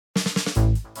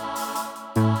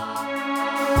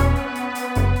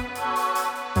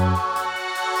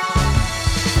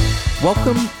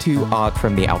Welcome to Art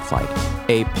from the Outside,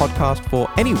 a podcast for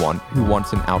anyone who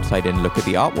wants an outside-in look at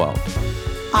the art world.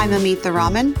 I'm Amitha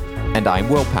Raman. And I'm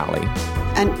Will Pally.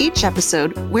 And each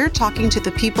episode, we're talking to the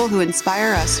people who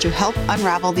inspire us to help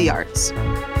unravel the arts.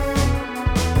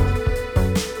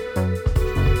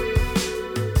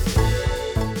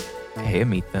 Hey,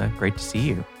 Amitha. Great to see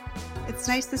you. It's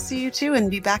nice to see you too and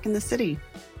be back in the city.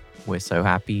 We're so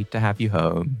happy to have you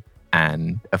home.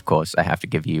 And of course, I have to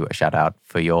give you a shout out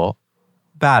for your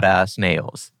badass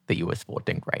nails that you were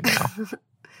sporting right now.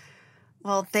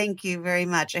 Well, thank you very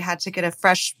much. I had to get a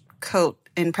fresh coat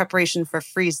in preparation for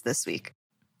Frieze this week.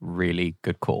 Really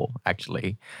good call,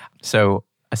 actually. So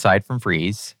aside from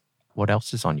Frieze, what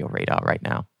else is on your radar right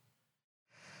now?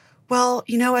 Well,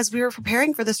 as we were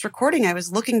preparing for this recording, I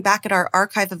was looking back at our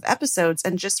archive of episodes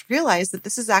and just realized that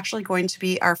this is actually going to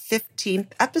be our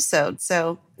 15th episode.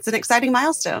 So it's an exciting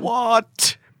milestone.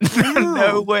 What?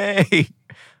 No way.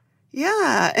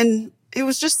 Yeah. And it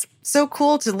was just so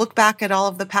cool to look back at all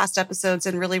of the past episodes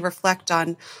and really reflect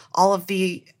on all of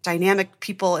the dynamic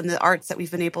people in the arts that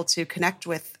we've been able to connect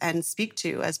with and speak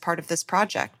to as part of this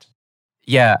project.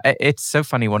 Yeah, it's so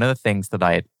funny. One of the things that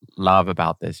I love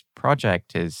about this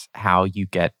project is how you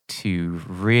get to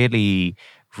really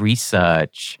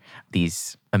research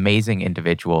these amazing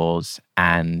individuals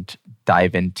and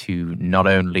dive into not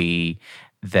only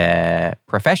their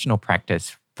professional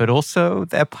practice, but also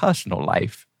their personal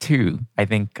life too. I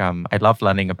think I love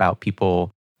learning about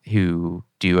people who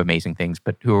do amazing things,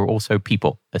 but who are also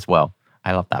people as well.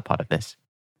 I love that part of this.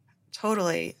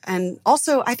 Totally. And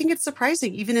also, I think it's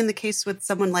surprising, even in the case with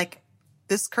someone like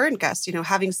this current guest,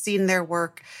 having seen their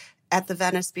work at the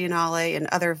Venice Biennale and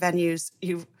other venues,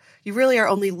 you really are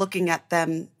only looking at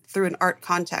them through an art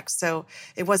context. So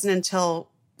it wasn't until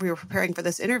we were preparing for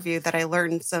this interview that I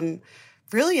learned some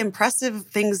really impressive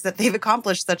things that they've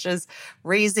accomplished, such as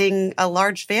raising a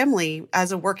large family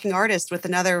as a working artist with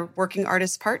another working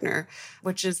artist partner,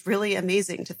 which is really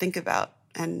amazing to think about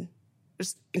and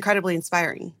just incredibly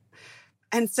inspiring.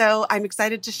 And so I'm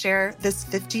excited to share this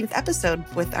 15th episode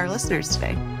with our listeners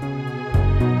today.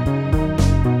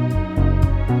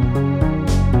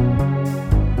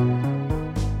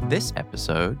 This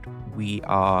episode, we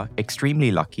are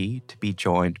extremely lucky to be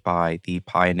joined by the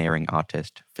pioneering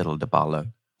artist Philida Barlow.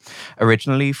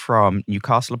 Originally from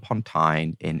Newcastle upon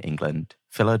Tyne in England,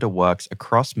 Philida works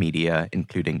across media,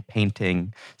 including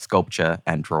painting, sculpture,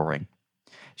 and drawing.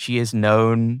 She is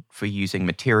known for using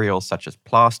materials such as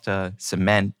plaster,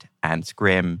 cement, and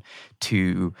scrim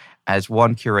to, as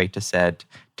one curator said,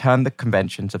 turn the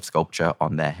conventions of sculpture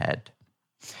on their head.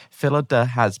 Philida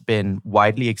has been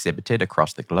widely exhibited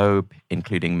across the globe,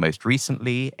 including most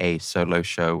recently a solo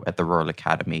show at the Royal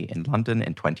Academy in London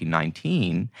in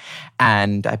 2019,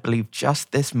 and I believe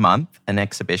just this month, an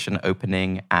exhibition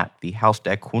opening at the Haus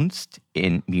der Kunst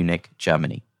in Munich,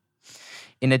 Germany.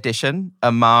 In addition,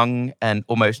 among an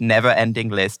almost never-ending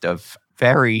list of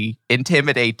very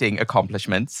intimidating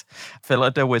accomplishments,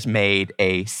 Philida was made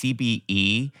a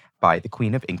CBE by the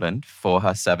Queen of England for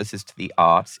her services to the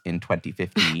arts in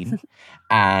 2015.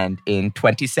 And in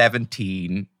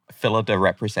 2017, Philida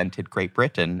represented Great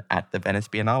Britain at the Venice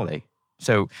Biennale.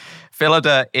 So,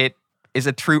 Philida, it is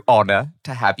a true honor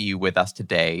to have you with us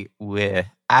today.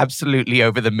 We're absolutely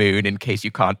over the moon, in case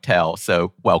you can't tell,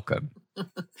 so welcome.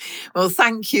 Well,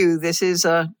 thank you. This is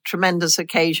a tremendous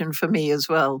occasion for me as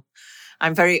well.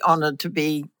 I'm very honored to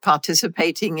be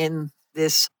participating in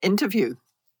this interview.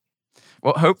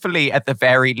 Well, hopefully, at the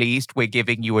very least, we're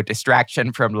giving you a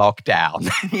distraction from lockdown.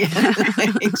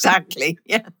 Yeah, exactly.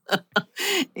 Yeah,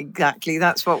 exactly.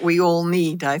 That's what we all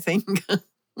need, I think.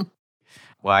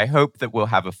 Well, I hope that we'll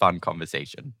have a fun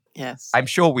conversation. Yes. I'm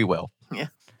sure we will. Yeah.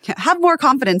 Have more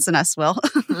confidence in us, Will.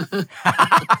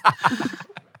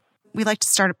 We like to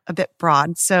start a bit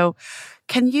broad. So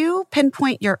can you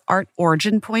pinpoint your art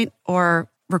origin point or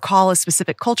recall a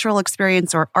specific cultural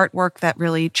experience or artwork that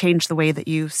really changed the way that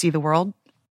you see the world?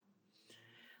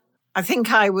 I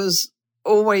think I was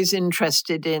always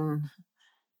interested in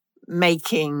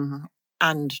making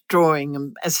and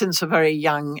drawing since a very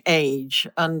young age.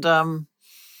 And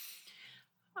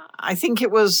I think it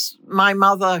was my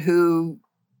mother who,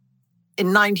 in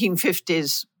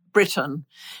 1950s Britain,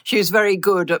 she was very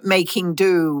good at making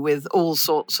do with all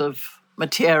sorts of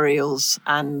materials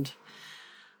and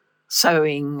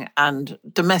sewing and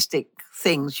domestic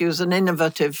things. She was an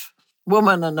innovative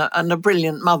woman and a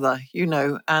brilliant mother,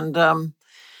 and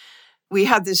we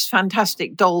had this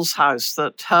fantastic doll's house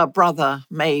that her brother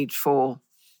made for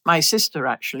my sister,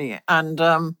 actually,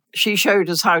 and she showed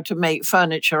us how to make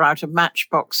furniture out of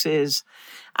matchboxes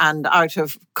and out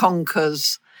of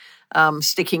conkers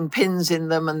sticking pins in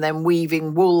them and then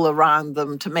weaving wool around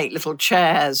them to make little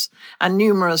chairs, and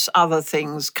numerous other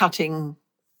things, cutting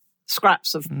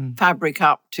scraps of fabric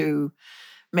up to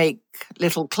make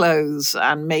little clothes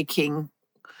and making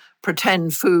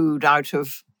pretend food out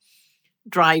of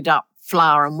dried up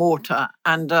flour and water.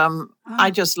 And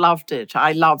I just loved it.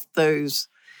 I loved those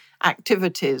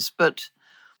activities. But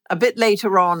a bit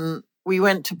later on, we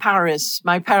went to Paris.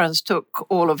 My parents took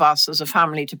all of us as a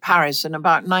family to Paris in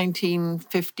about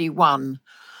 1951,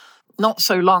 not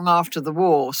so long after the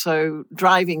war. So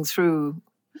driving through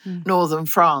northern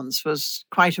France was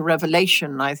quite a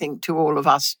revelation, I think, to all of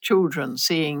us children,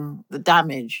 seeing the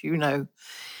damage, you know.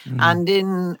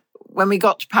 And when we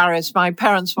got to Paris, my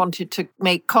parents wanted to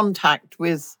make contact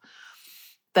with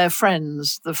their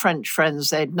friends, the French friends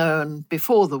they'd known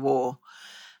before the war.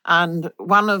 And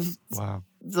one of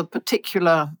the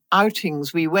particular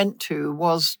outings we went to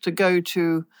was to go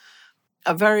to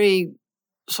a very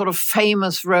sort of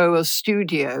famous row of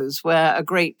studios where a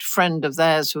great friend of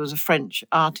theirs, who was a French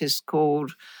artist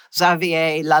called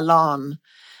Xavier Lalonde,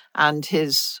 and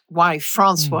his wife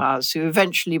Françoise, who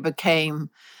eventually became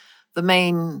the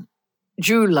main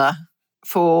jeweler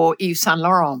for Yves Saint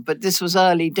Laurent. But this was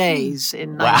early days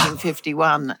in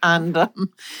 1951. And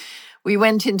we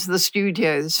went into the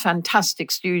studio, this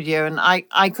fantastic studio, and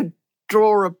I could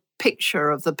draw a picture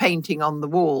of the painting on the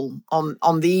wall,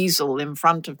 on the easel in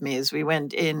front of me as we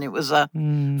went in. It was a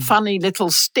funny little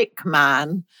stick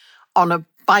man on a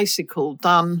bicycle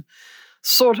done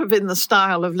sort of in the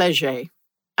style of Leger,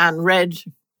 and red,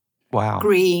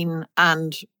 green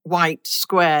and white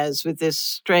squares with this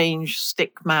strange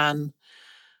stick man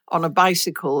on a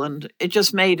bicycle. And it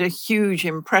just made a huge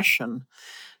impression,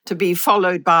 to be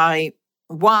followed by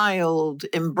wild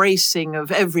embracing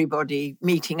of everybody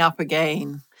meeting up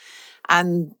again.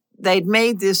 And they'd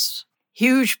made this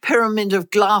huge pyramid of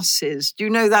glasses. Do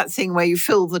you know that thing where you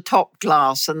fill the top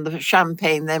glass and the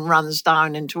champagne then runs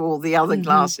down into all the other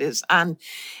glasses? And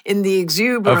in the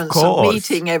exuberance of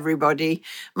meeting everybody,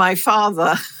 my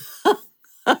father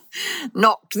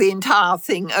knocked the entire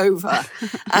thing over.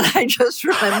 And I just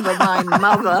remember my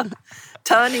mother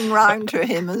turning round to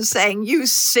him and saying, "You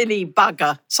silly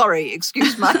bugger." Sorry,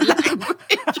 excuse my language.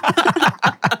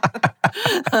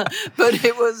 But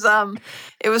it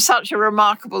was such a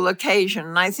remarkable occasion.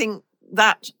 And I think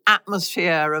that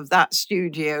atmosphere of that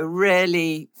studio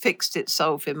really fixed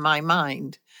itself in my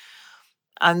mind.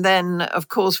 And then, of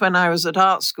course, when I was at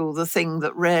art school, the thing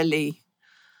that really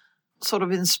sort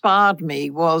of inspired me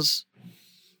was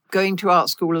going to art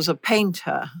school as a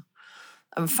painter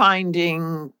and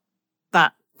finding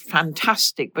that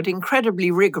fantastic but incredibly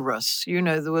rigorous. You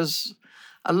know, there was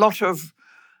a lot of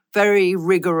very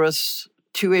rigorous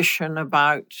tuition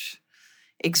about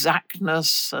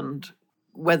exactness and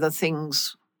whether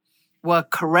things were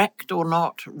correct or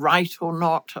not, right or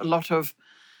not, a lot of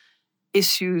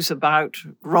issues about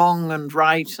wrong and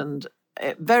right, and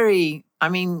very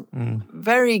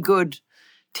good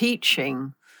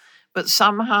teaching, but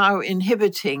somehow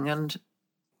inhibiting. And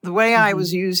the way I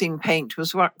was using paint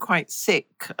was quite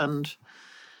thick and,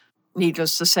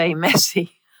 needless to say,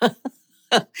 messy.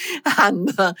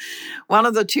 And one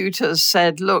of the tutors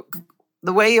said, "Look,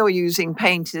 the way you're using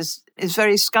paint is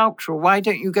very sculptural. Why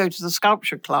don't you go to the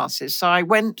sculpture classes?" So I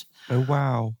went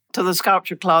to the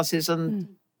sculpture classes,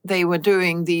 and they were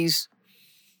doing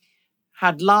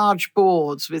had large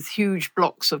boards with huge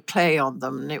blocks of clay on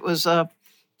them. And it was a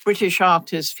British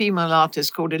artist, female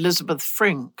artist called Elizabeth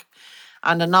Frink,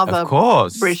 and another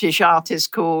British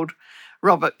artist called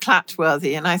Robert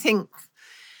Clatworthy. And I think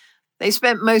they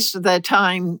spent most of their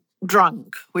time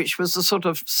drunk, which was a sort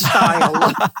of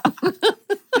style,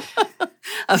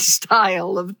 a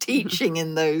style of teaching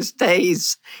in those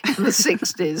days, in the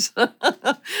 60s,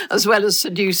 as well as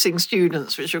seducing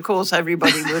students, which, of course,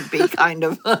 everybody would be kind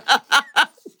of...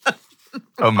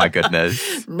 Oh, my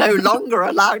goodness. No longer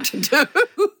allowed to do.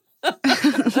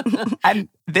 And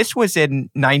this was in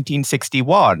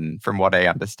 1961, from what I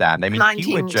understand. I mean,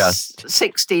 you were just...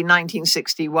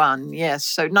 1961, yes.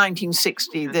 So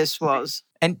 1960 this was.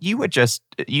 And you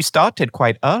started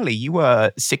quite early. You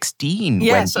were 16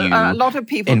 when you a lot of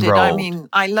people enrolled. did. I mean,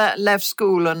 I left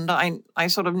school and I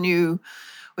sort of knew,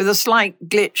 with a slight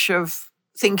glitch of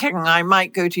thinking I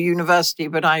might go to university,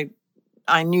 but I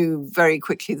knew very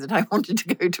quickly that I wanted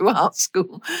to go to art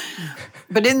school.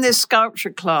 But in this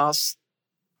sculpture class,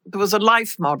 there was a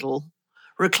life model,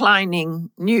 reclining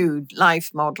nude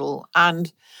life model.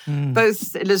 And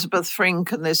both Elizabeth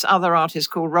Frink and this other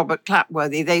artist called Robert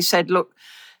Clatworthy, they said, look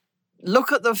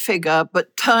at the figure,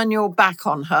 but turn your back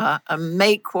on her and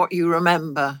make what you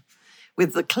remember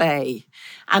with the clay.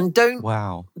 And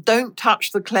don't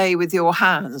touch the clay with your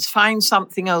hands. Find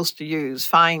something else to use.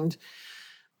 Find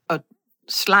a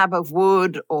slab of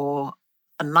wood or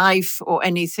a knife or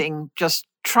anything. Just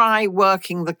try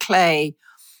working the clay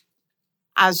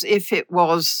as if it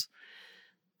was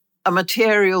a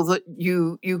material that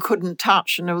you couldn't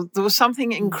touch. And there was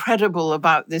something incredible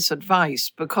about this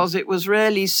advice, because it was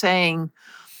really saying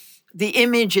the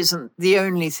image isn't the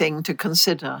only thing to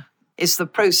consider. It's the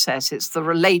process. It's the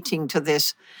relating to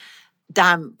this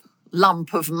damp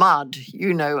lump of mud,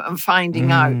 and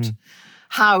finding out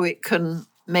how it can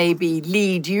maybe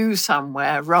lead you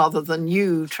somewhere rather than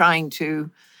you trying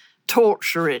to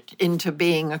torture it into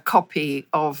being a copy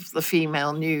of the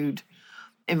female nude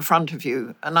in front of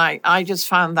you. And I just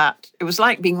found that it was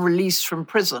like being released from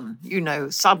prison,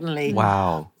 suddenly.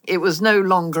 Wow. It was no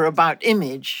longer about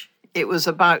image. It was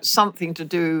about something to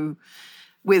do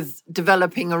with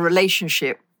developing a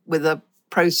relationship with a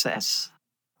process.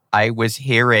 I was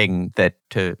hearing that,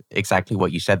 to exactly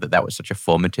what you said, that was such a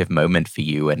formative moment for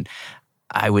you. And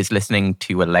I was listening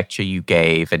to a lecture you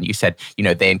gave, and you said,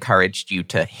 they encouraged you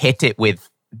to hit it with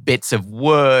bits of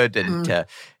wood and to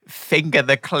finger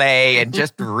the clay and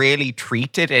just really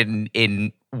treat it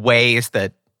in ways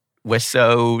that were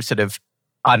so sort of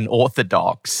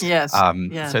unorthodox. Yes.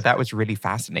 So that was really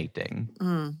fascinating.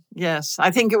 Yes.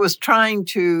 I think it was trying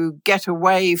to get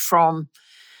away from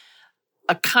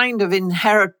a kind of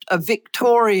a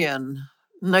Victorian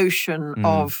notion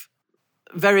of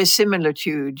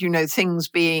verisimilitude, things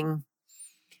being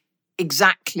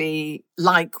exactly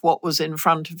like what was in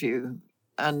front of you.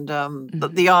 And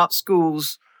that the art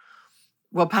schools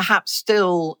were perhaps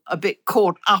still a bit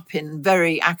caught up in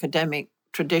very academic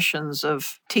traditions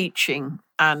of teaching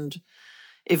and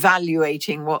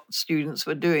evaluating what students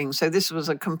were doing. So this was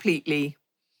a completely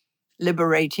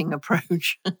liberating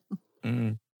approach.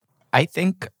 I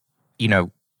think,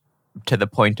 to the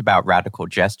point about radical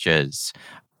gestures,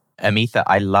 Amitha,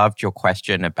 I loved your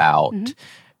question about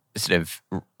sort of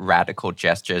radical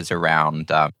gestures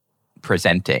around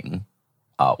presenting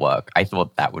artwork. I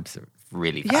thought that was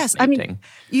really fascinating. Yes, I mean,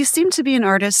 you seem to be an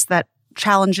artist that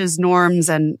challenges norms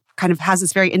and kind of has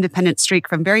this very independent streak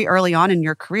from very early on in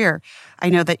your career. I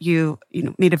know that you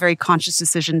made a very conscious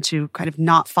decision to kind of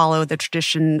not follow the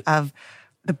tradition of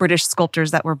the British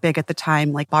sculptors that were big at the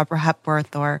time, like Barbara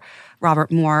Hepworth or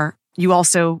Robert Moore. You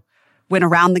also went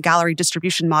around the gallery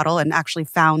distribution model and actually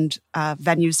found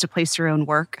venues to place your own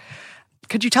work.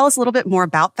 Could you tell us a little bit more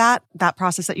about that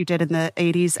process that you did in the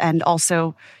 80s, and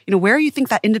also, where you think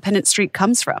that independent streak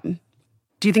comes from?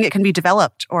 Do you think it can be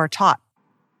developed or taught?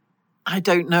 I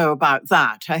don't know about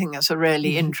that. I think that's a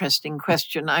really interesting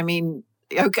question. I mean,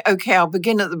 okay, I'll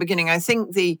begin at the beginning. I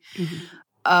think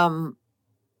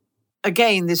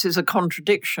again, this is a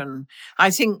contradiction. I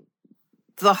think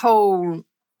the whole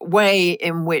way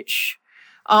in which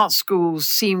art schools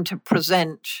seem to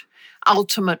present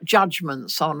ultimate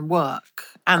judgments on work,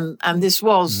 and this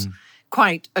was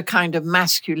quite a kind of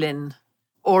masculine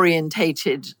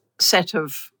orientated set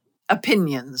of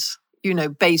opinions,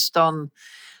 based on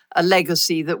a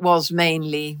legacy that was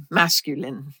mainly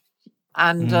masculine.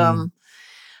 And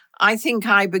I think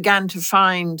I began to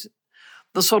find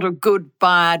the sort of good,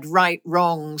 bad, right,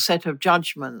 wrong set of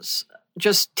judgments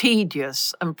just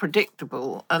tedious and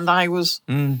predictable. And I was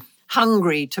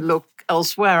hungry to look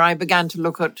elsewhere. I began to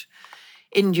look at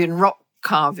Indian rock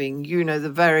carving, the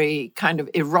very kind of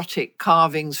erotic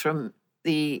carvings from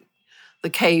the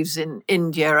caves in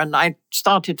India. And I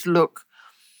started to look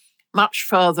much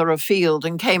further afield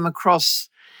and came across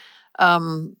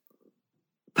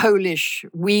Polish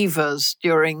weavers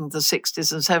during the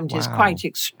 60s and 70s, quite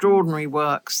extraordinary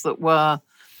works that were,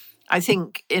 I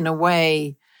think, in a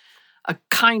way, a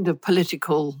kind of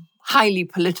highly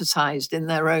politicized in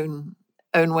their own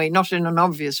way, not in an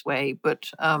obvious way,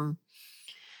 but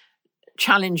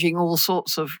challenging all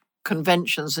sorts of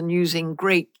conventions and using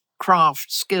great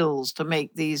craft skills to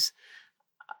make these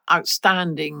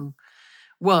outstanding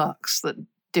works that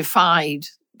defied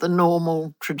the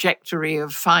normal trajectory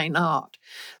of fine art.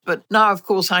 But now, of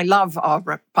course, I love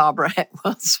Barbara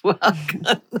Hepworth's work.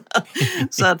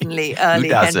 Certainly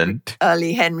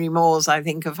early Henry Moore's, I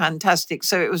think, are fantastic.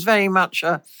 So it was very much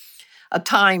a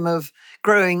time of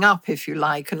growing up, if you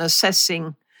like, and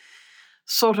assessing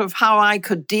sort of how I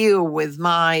could deal with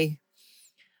my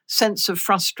sense of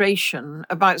frustration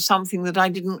about something that I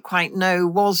didn't quite know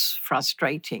was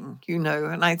frustrating,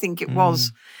 and I think it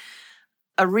was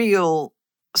a real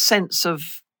sense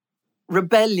of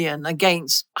rebellion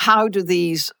against how do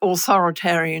these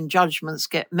authoritarian judgments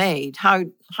get made? How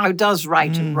does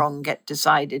right and wrong get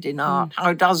decided in art?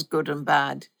 How does good and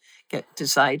bad get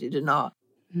decided in art.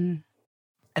 Mm.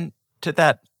 And to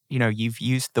that, you've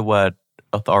used the word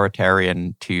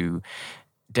authoritarian to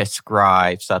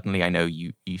describe, suddenly I know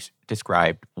you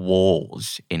described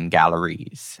walls in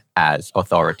galleries as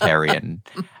authoritarian.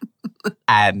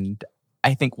 And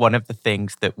I think one of the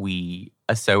things that we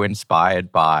are so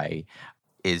inspired by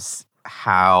is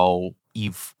how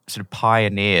you've sort of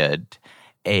pioneered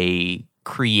a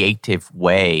creative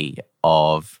way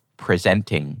of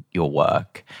presenting your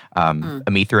work.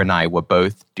 Amitha and I were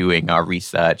both doing our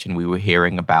research, and we were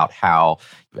hearing about how,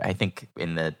 I think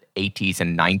in the 80s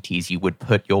and 90s, you would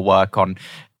put your work on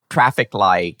traffic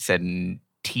lights and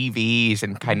TVs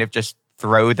and kind of just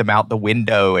throw them out the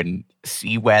window and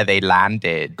see where they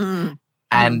landed.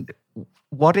 And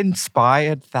what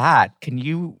inspired that? Can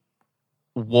you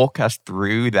walk us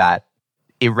through that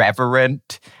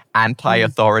irreverent,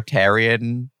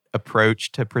 anti-authoritarian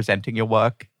approach to presenting your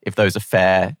work, if those are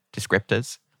fair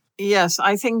descriptors? Yes,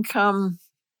 I think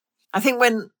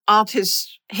when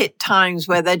artists hit times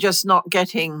where they're just not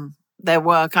getting their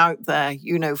work out there,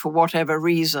 for whatever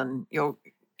reason, you're,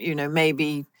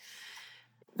 maybe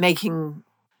making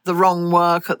the wrong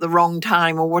work at the wrong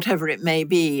time or whatever it may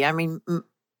be. I mean,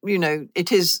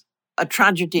 it is a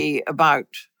tragedy about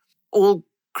all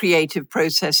creative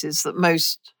processes that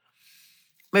most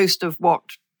of what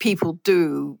people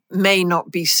do may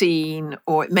not be seen,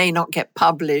 or it may not get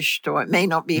published, or it may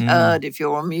not be heard if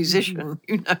you're a musician,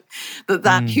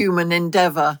 that human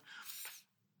endeavor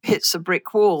hits a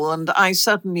brick wall. And I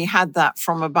certainly had that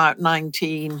from about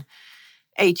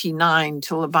 1989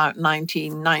 till about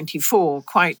 1994,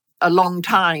 quite a long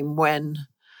time when,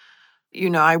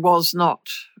 I was not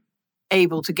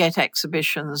able to get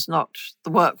exhibitions, the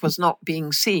work was not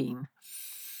being seen.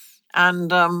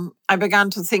 And I began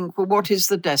to think, well, what is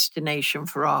the destination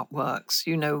for artworks?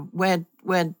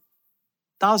 Where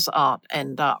does art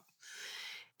end up?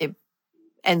 It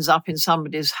ends up in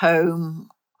somebody's home,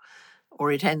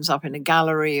 or it ends up in a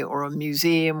gallery or a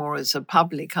museum, or as a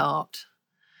public art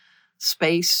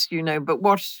space, But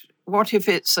what if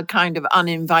it's a kind of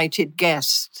uninvited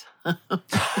guest? A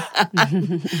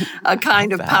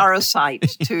kind of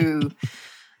parasite to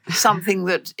something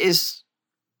that is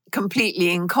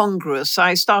completely incongruous. So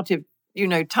I started,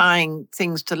 tying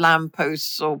things to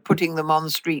lampposts or putting them on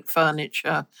street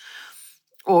furniture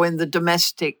or in the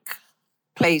domestic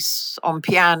place on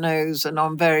pianos and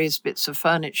on various bits of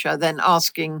furniture, then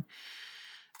asking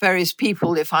various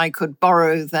people if I could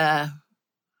borrow their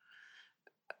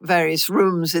various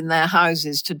rooms in their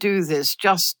houses to do this.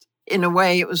 Just in a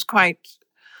way, it was quite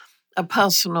a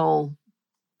personal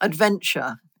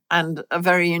adventure and a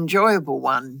very enjoyable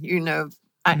one,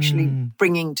 actually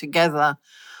bringing together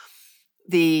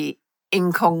the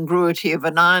incongruity of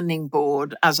an ironing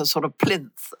board as a sort of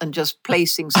plinth and just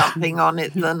placing something on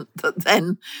it that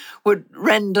then would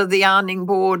render the ironing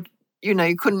board,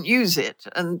 you couldn't use it.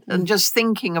 And just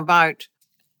thinking about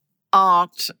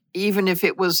art, even if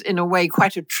it was in a way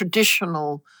quite a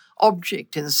traditional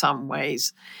object in some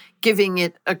ways, giving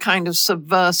it a kind of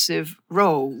subversive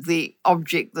role, the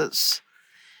object that's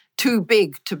too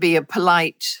big to be a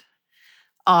polite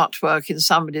artwork in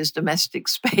somebody's domestic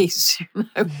space.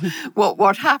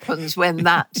 What happens when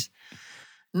that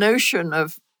notion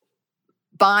of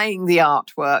buying the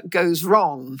artwork goes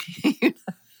wrong?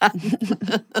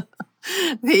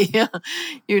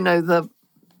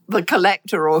 The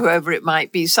collector or whoever it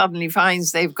might be suddenly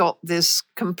finds they've got this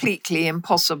completely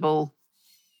impossible,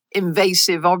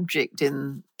 invasive object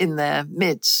in their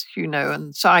midst,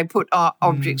 And so I put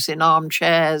objects in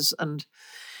armchairs, and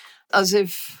as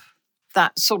if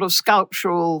that sort of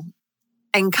sculptural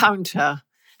encounter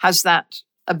has that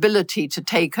ability to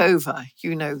take over.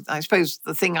 I suppose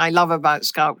the thing I love about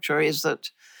sculpture is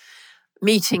that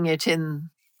meeting it in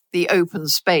the open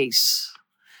space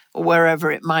or wherever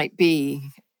it might be,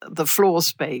 the floor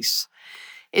space,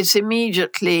 it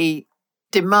immediately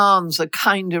demands a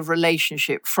kind of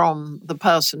relationship from the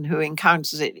person who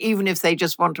encounters it, even if they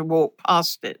just want to walk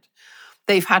past it.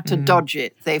 They've had to dodge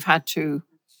it. They've had to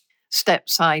step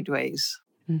sideways.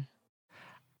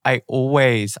 I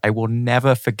will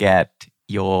never forget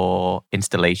your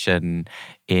installation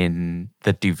in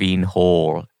the Duveen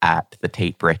Hall at the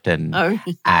Tate Britain.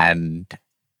 And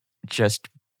just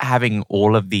having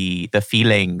all of the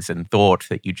feelings and thought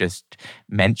that you just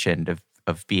mentioned of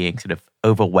being sort of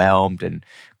overwhelmed and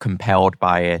compelled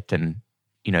by it. And,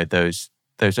 those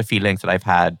are feelings that I've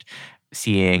had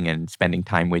seeing and spending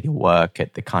time with your work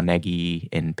at the Carnegie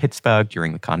in Pittsburgh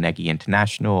during the Carnegie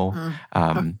International,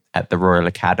 at the Royal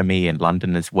Academy in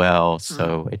London as well.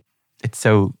 So it's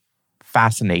so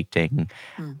fascinating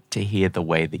to hear the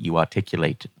way that you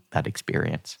articulate that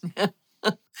experience.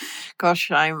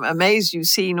 Gosh, I'm amazed you've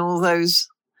seen all those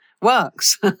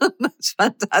works. That's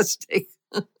fantastic.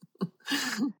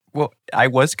 Well, I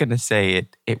was going to say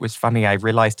it was funny. I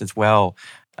realized as well,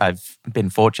 I've been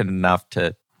fortunate enough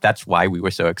to, that's why we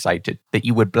were so excited that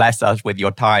you would bless us with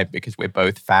your time, because we're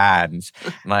both fans.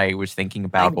 And I was thinking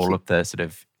about all of the sort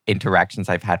of interactions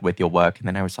I've had with your work. And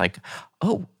then I was like,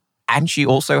 oh, and she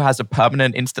also has a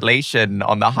permanent installation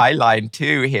on the High Line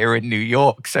too here in New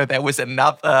York. So there was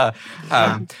another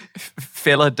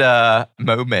Philida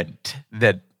moment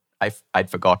that I'd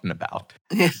forgotten about.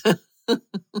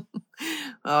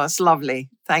 Oh, it's lovely.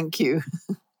 Thank you.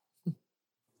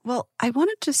 Well, I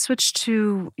wanted to switch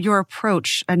to your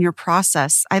approach and your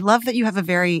process. I love that you have a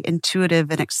very intuitive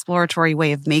and exploratory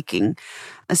way of making,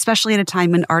 especially at a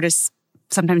time when artists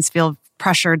sometimes feel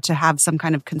pressured to have some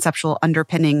kind of conceptual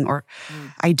underpinning or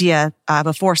idea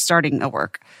before starting a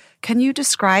work. Can you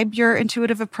describe your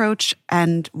intuitive approach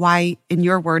and why, in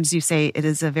your words, you say it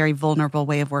is a very vulnerable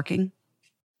way of working?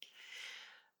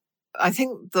 I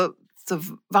think the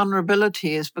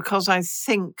vulnerability is because I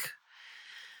think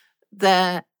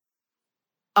they're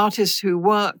artists who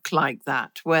work like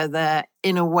that, where they're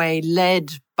in a way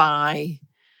led by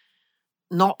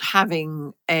not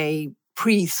having a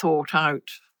pre-thought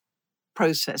out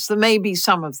process. There may be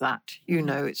some of that,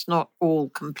 it's not all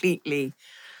completely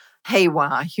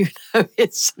haywire,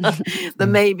 it's there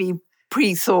may be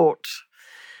pre-thought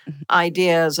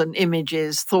ideas and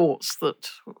images, thoughts that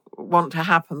want to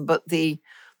happen, but the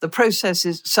process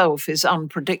itself is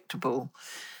unpredictable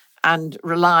and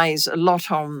relies a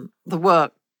lot on the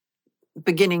work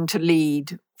beginning to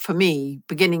lead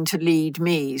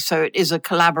me. So it is a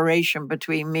collaboration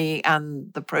between me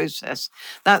and the process.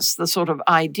 That's the sort of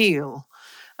ideal.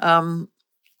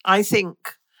 I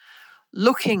think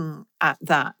looking at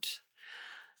that,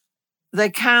 there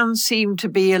can seem to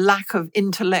be a lack of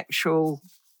intellectual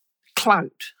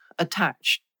clout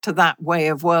attached to that way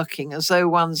of working, as though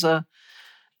one's a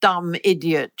dumb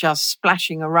idiot just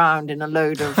splashing around in a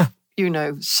load of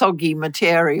soggy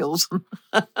materials,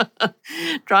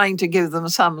 trying to give them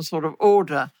some sort of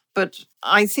order. But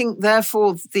I think,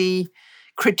 therefore, the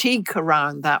critique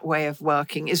around that way of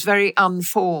working is very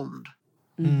unformed.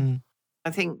 I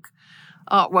think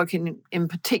artwork in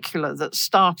particular, that's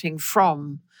starting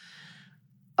from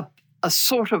a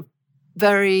sort of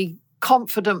very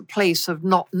confident place of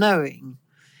not knowing,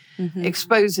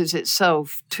 exposes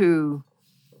itself to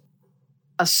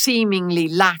a seemingly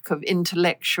lack of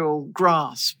intellectual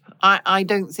grasp. I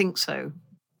don't think so.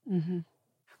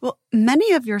 Well,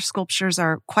 many of your sculptures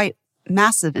are quite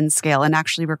massive in scale and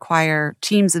actually require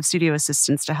teams of studio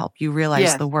assistants to help you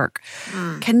realize the work.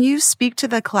 Can you speak to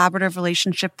the collaborative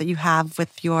relationship that you have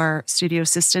with your studio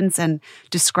assistants and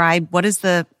describe what is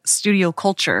the studio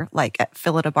culture like at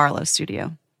Philida Barlow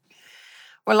Studio?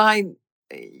 Well, I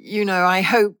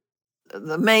hope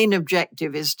the main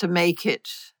objective is to make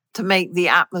the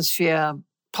atmosphere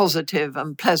positive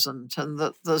and pleasant, and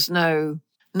that there's no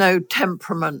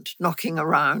temperament knocking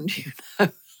around,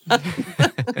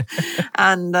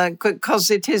 and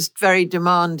because it is very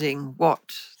demanding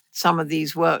what some of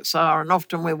these works are, and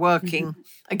often we're working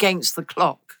against the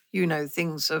clock.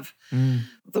 Things of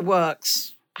the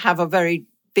works have a very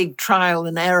big trial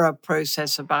and error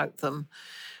process about them,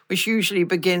 which usually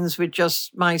begins with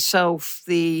just myself,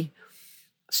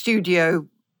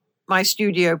 my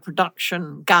studio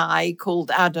production guy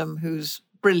called Adam, who's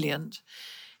brilliant.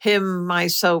 Him,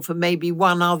 myself, and maybe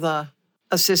one other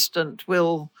assistant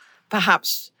will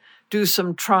perhaps do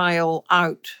some trial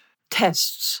out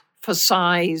tests for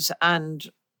size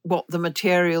and what the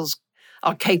materials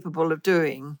are capable of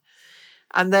doing.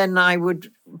 And then I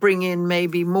would bring in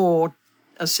maybe more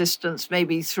assistants,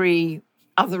 maybe 3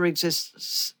 other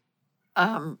assistants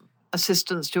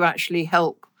to actually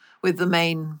help with the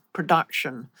main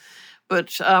production.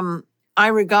 But I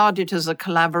regard it as a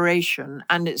collaboration,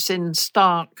 and it's in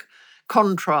stark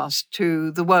contrast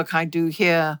to the work I do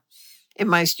here in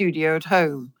my studio at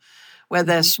home, where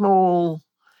they're small,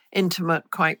 intimate,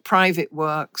 quite private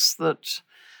works that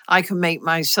I can make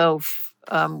myself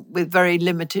with very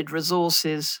limited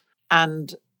resources,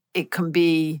 and it can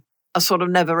be a sort of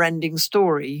never-ending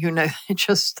story,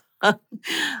 just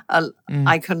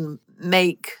I can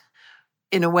make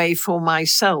in a way for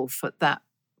myself at that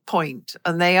point.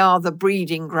 And they are the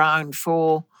breeding ground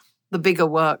for the bigger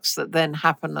works that then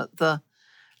happen at the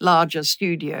larger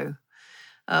studio.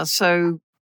 So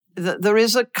there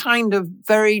is a kind of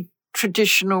very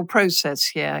traditional process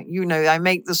here. I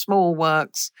make the small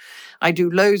works, I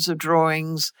do loads of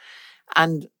drawings,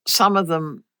 and some of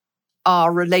them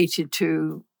are related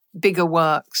to bigger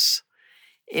works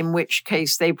in which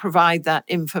case they provide that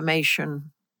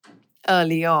information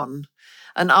early on,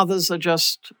 and others are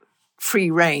just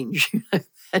free range.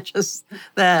 They're just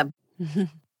there.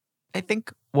 I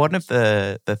think one of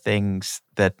the things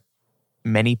that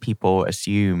many people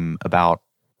assume about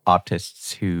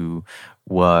artists who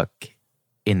work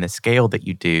in the scale that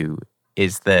you do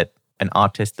is that an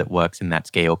artist that works in that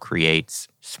scale creates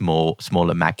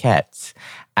smaller maquettes.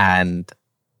 And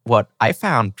what I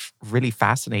found really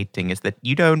fascinating is that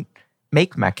you don't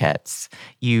make maquettes.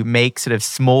 You make sort of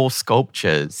small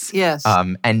sculptures. Yes.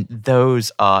 And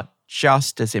those are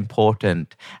just as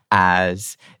important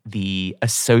as the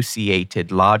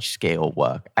associated large-scale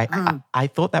work. I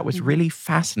thought that was really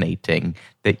fascinating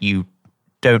that you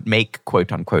don't make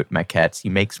quote-unquote maquettes.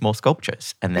 You make small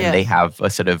sculptures, and then they have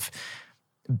a sort of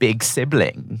big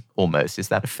sibling almost. Is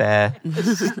that a fair?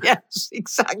 Yes,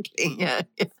 exactly. Yeah.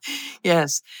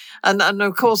 Yes. And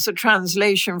of course the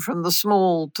translation from the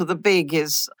small to the big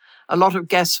is a lot of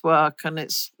guesswork, and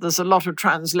there's a lot of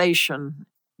translation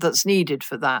that's needed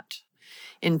for that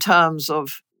in terms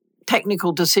of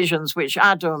technical decisions, which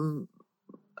Adam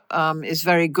is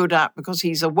very good at because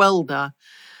he's a welder,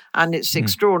 and it's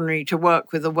extraordinary to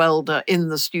work with a welder in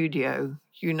the studio,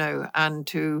 and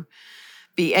to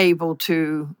be able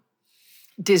to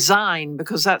design,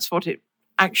 because that's what it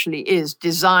actually is,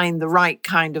 design the right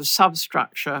kind of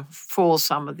substructure for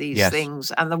some of these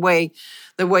things, and the way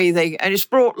and it's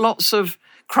brought lots of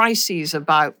crises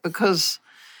about, because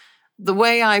the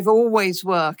way I've always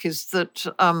worked is that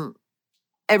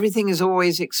everything is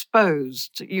always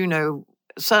exposed,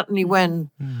 certainly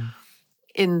when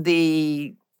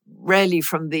really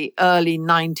from the early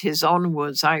 90s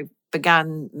onwards, I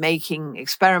began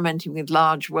experimenting with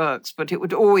large works, but it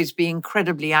would always be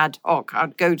incredibly ad hoc.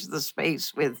 I'd go to the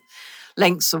space with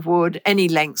lengths of wood, any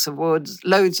lengths of wood,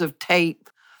 loads of tape,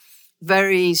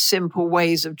 very simple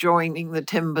ways of joining the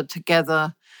timber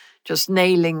together, just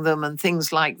nailing them and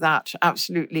things like that.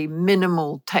 Absolutely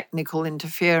minimal technical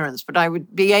interference. But I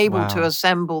would be able to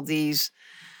assemble these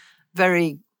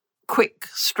very quick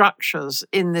structures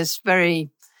in this very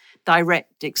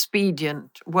direct,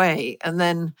 expedient way. And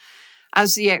then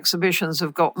as the exhibitions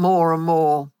have got more and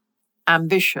more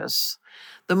ambitious,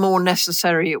 the more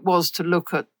necessary it was to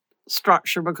look at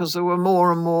structure, because there were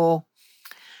more and more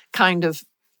kind of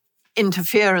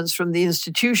interference from the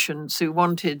institutions who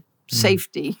wanted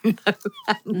safety,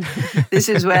 And this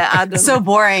is where Adam... So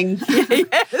boring.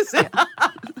 Yes.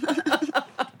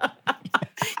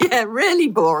 Yeah, really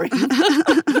boring.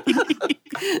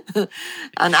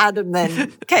 And Adam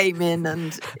then came in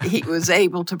and he was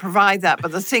able to provide that.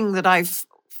 But the thing that I've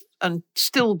and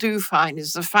still do find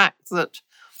is the fact that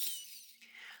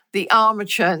the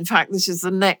armature, in fact, this is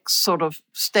the next sort of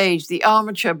stage, the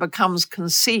armature becomes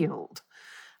concealed.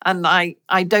 And I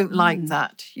don't like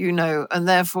that, and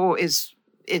therefore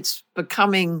it's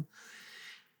becoming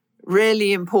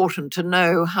really important to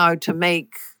know how to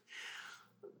make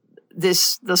the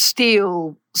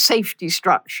steel safety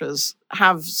structures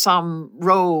have some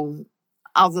role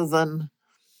other than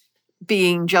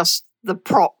being just the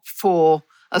prop for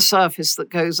a surface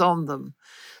that goes on them.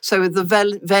 So with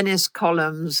the Venice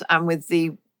columns and with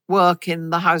the work in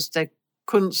the Haus der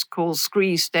Kunst called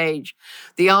Scree Stage,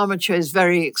 the armature is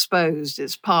very exposed.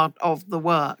 It's part of the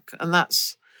work. And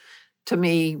that's, to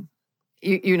me,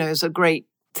 is a great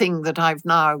thing that I've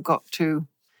now got to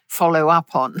follow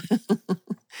up on.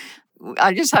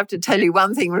 I just have to tell you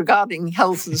one thing regarding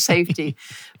health and safety.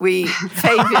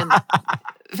 Fabian,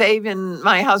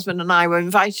 my husband, and I were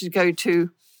invited to go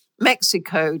to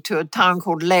Mexico, to a town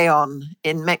called Leon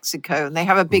in Mexico, and they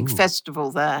have a big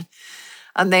festival there.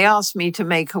 And they asked me to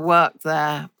make a work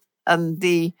there. And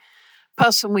the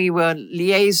person we were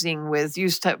liaising with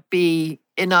used to be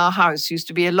in our house, used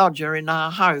to be a lodger in our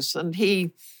house. And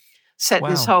he set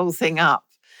this whole thing up.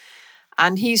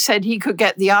 And he said he could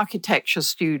get the architecture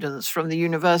students from the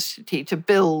university to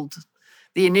build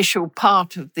the initial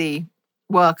part of the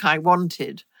work I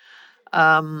wanted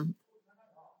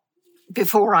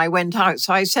before I went out.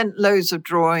 So I sent loads of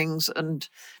drawings and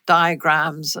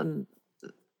diagrams and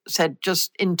said,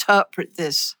 just interpret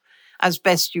this as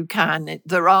best you can.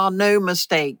 There are no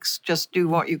mistakes. Just do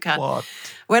what you can. What?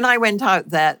 When I went out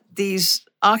there, these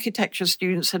architecture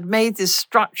students had made this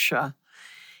structure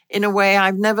in a way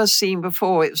I've never seen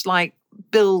before. It was like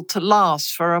built to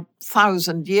last for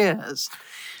 1,000 years,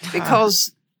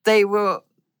 because they all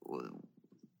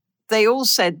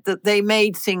said that they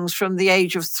made things from the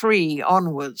age of 3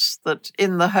 onwards, that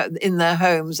in their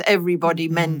homes, everybody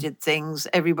mended things,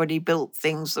 everybody built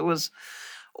things. There was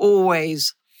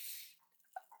always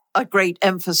a great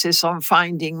emphasis on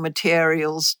finding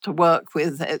materials to work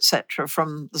with, etc.,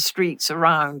 from the streets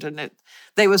around, and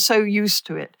they were so used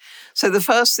to it. So the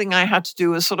first thing I had to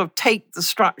do was sort of take the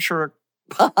structure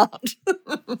apart,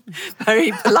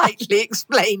 very politely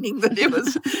explaining that it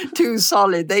was too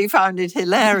solid. They found it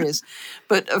hilarious.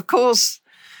 But of course,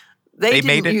 they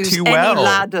didn't use any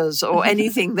ladders or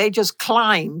anything. They just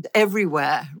climbed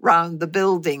everywhere round the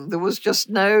building. There was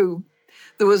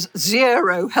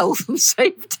zero health and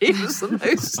safety. It was the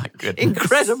most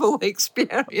incredible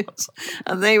experience.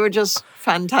 And they were just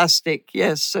fantastic.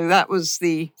 Yes. So that was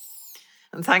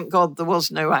and thank God there was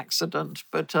no accident,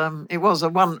 but it was a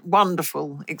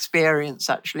wonderful experience,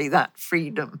 actually, that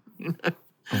freedom.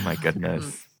 Oh my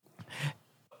goodness.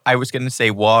 I was going to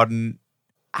say,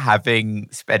 having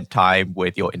spent time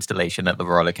with your installation at the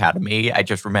Royal Academy, I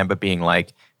just remember being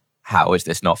like, how is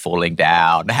this not falling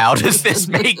down? How does this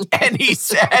make any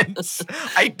sense?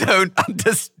 I don't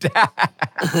understand.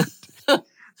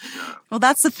 Well,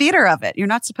 that's the theater of it. You're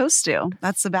not supposed to.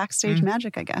 That's the backstage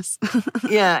magic, I guess.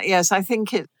 Yes, I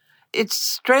think it's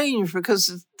strange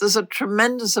because there's a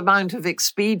tremendous amount of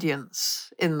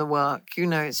expedience in the work.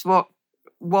 It's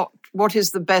what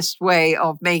is the best way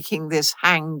of making this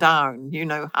hang down?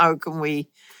 How can we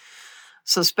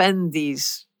suspend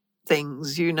these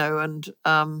things, and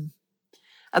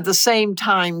at the same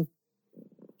time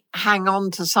hang on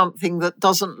to something that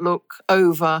doesn't look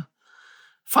over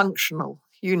functional,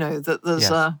 that there's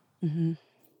a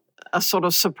sort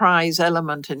of surprise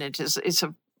element in it.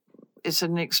 It's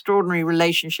an extraordinary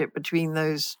relationship between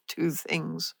those two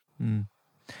things.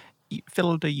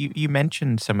 Philida, you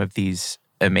mentioned some of these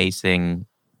amazing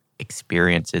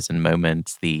experiences and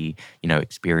moments, the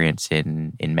experience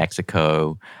in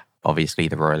Mexico, obviously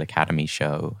the Royal Academy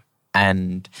show.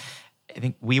 And I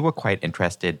think we were quite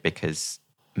interested because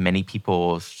many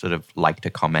people sort of like to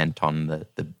comment on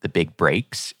the big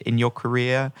breaks in your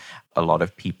career. A lot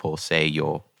of people say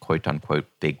your quote unquote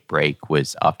big break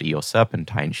was after your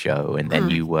Serpentine show. And then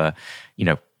you were,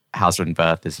 Hauser and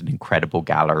Wirth is an incredible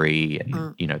gallery,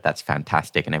 and that's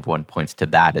fantastic, and everyone points to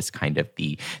that as kind of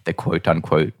the quote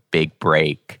unquote big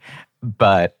break.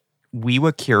 But we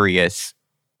were curious,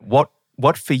 what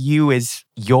for you is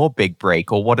your big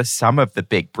break, or what are some of the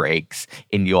big breaks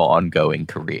in your ongoing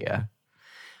career?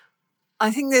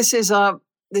 I think this is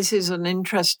an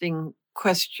interesting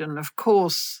question. Of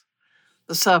course,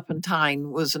 the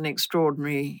Serpentine was an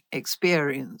extraordinary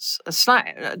experience,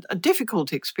 a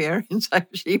difficult experience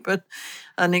actually, but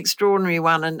an extraordinary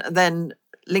one. And then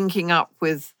linking up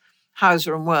with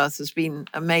Hauser and Wirth has been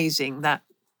amazing. That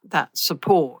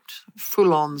support,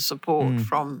 full-on support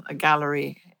from a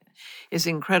gallery is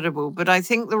incredible. But I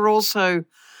think there are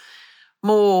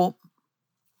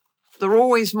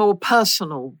always more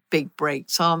personal big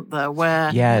breaks, aren't there?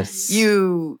 Where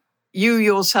you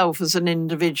yourself as an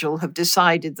individual have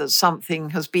decided that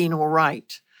something has been all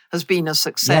right, has been a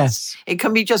success. Yes. It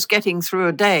can be just getting through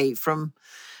a day from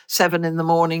 7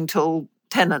 a.m. till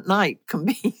 10 at night can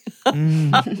be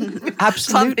absolutely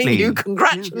something you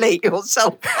congratulate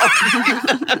yourself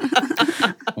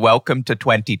on. Welcome to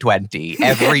 2020.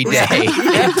 Every day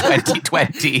in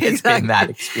 2020 has been that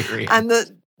experience. And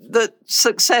that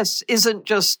success isn't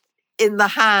just in the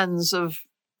hands of,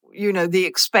 the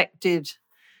expected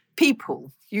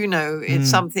people, it's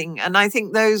something. And I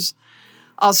think those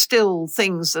are still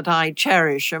things that I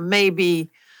cherish. And maybe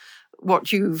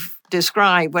what you've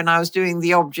described when I was doing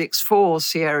the Objects 4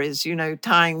 series,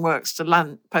 tying works to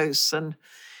lampposts and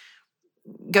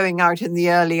going out in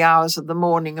the early hours of the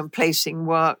morning and placing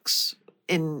works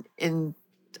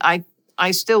I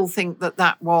still think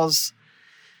that was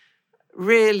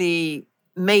really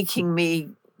making me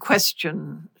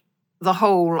question the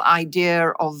whole idea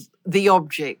of the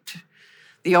object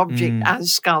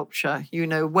as sculpture.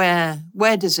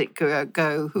 Where does it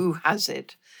go? Who has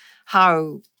it?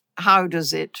 How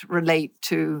does it relate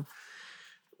to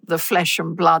the flesh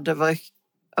and blood of a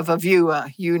viewer,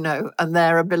 and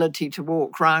their ability to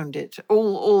walk around it?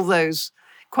 All those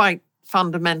quite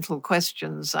fundamental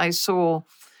questions. I saw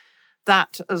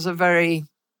that as a very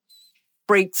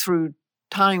breakthrough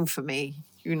time for me,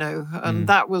 and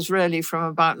that was really from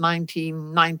about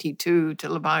 1992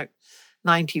 till about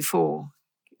 94.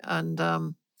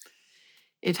 And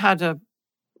it had a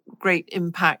great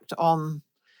impact on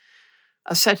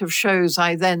a set of shows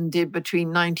I then did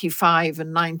between 95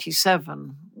 and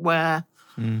 97, where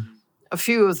a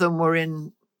few of them were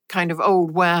in kind of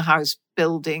old warehouse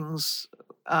buildings.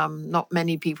 Not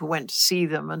many people went to see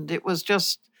them, and it was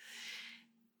just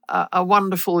a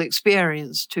wonderful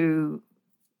experience to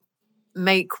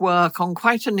make work on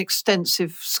quite an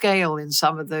extensive scale in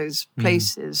some of those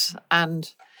places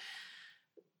and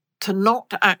to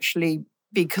not actually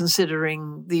be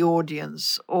considering the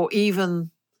audience or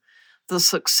even the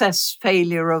success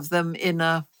failure of them in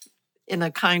a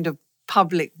kind of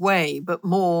public way, but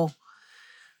more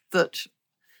that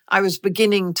I was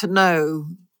beginning to know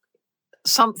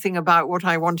something about what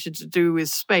I wanted to do with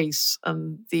space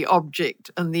and the object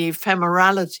and the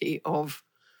ephemerality of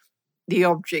the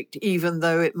object, even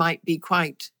though it might be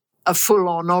quite a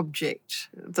full-on object,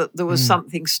 that there was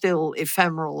something still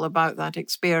ephemeral about that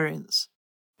experience.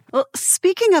 Well,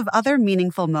 speaking of other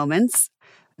meaningful moments,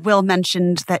 Will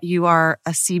mentioned that you are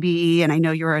a CBE, and I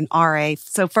know you're an RA.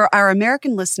 So for our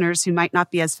American listeners who might not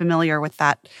be as familiar with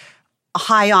that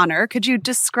high honor, could you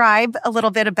describe a little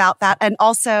bit about that? And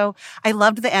also, I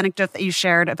loved the anecdote that you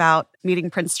shared about meeting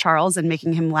Prince Charles and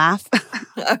making him laugh.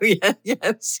 Oh, yeah,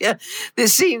 yes, yeah.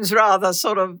 This seems rather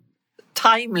sort of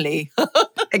timely.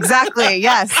 Exactly,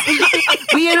 yes.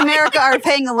 We in America are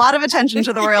paying a lot of attention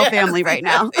to the royal family right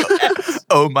now.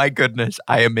 Oh my goodness,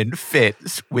 I am in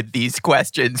fits with these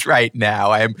questions right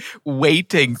now. I am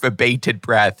waiting for bated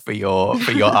breath for your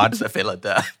answer,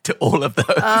 Phillida, to all of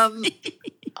those.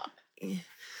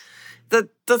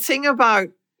 The thing about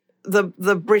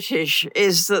the British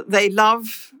is that they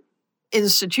love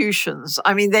institutions.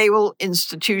 I mean, they will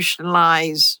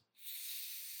institutionalize,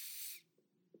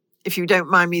 if you don't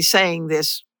mind me saying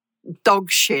this,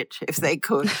 dog shit if they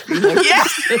could. You know?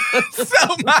 Yes!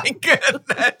 Oh my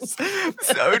goodness.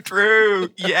 So true.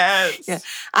 Yes. Yeah.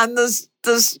 And there's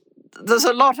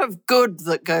a lot of good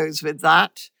that goes with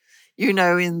that, you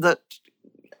know, in that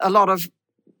a lot of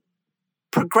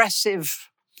progressive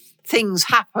things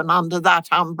happen under that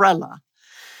umbrella.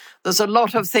 There's a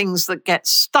lot of things that get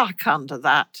stuck under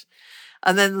that.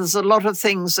 And then there's a lot of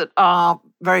things that are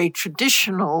very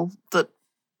traditional that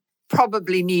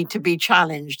probably need to be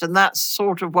challenged. And that's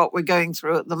sort of what we're going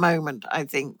through at the moment, I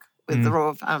think, with the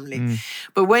royal family.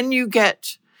 But when you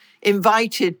get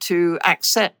invited to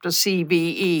accept a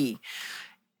CBE,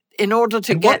 in order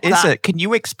to get what is that, it? Can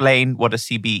you explain what a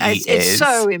CBE is? It's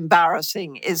so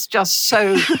embarrassing. It's just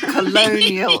so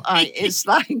colonial. It's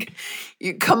like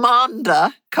you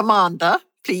commander,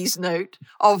 please note,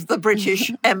 of the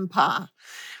British Empire.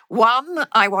 One,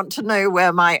 I want to know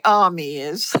where my army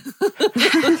is.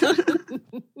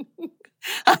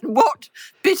 And what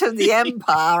bit of the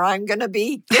empire I'm going to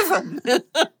be given.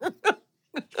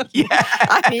 Yeah.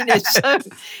 I mean,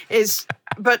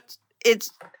 but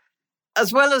it's,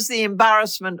 as well as the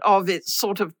embarrassment of its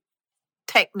sort of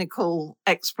technical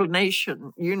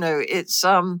explanation, you know, it's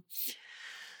the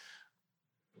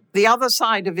other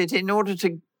side of it. In order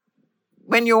to,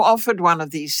 when you're offered one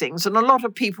of these things, and a lot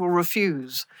of people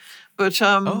refuse, but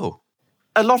a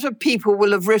lot of people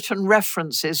will have written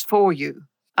references for you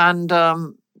and,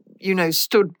 you know,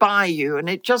 stood by you. And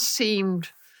it just seemed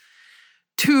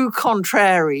too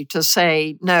contrary to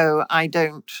say, no, I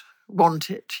don't want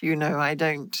it. You know, I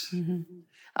don't. Mm-hmm.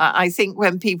 I think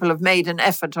when people have made an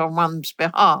effort on one's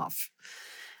behalf,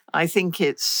 I think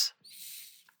it's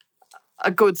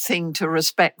a good thing to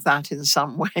respect that in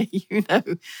some way, you know.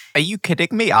 Are you kidding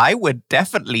me? I would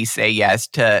definitely say yes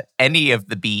to any of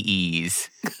the BEs.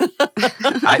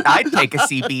 I'd take a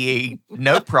CBE,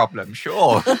 no problem,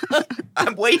 sure.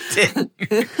 I'm waiting.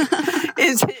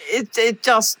 It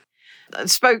just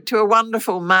spoke to a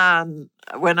wonderful man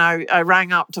when I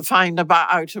rang up to find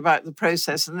out about the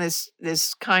process, and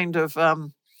this kind of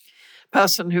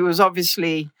person who was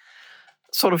obviously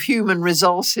sort of human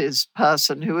resources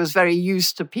person who was very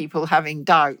used to people having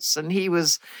doubts, and he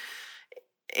was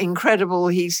incredible.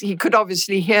 He could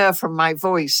obviously hear from my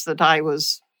voice that I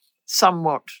was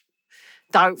somewhat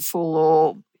doubtful,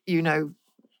 or, you know,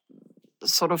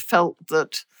 sort of felt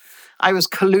that I was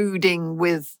colluding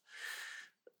with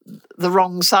the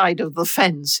wrong side of the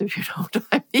fence, if you know what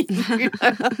I mean. You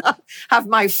know, have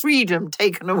my freedom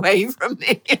taken away from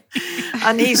me.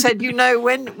 And he said, you know,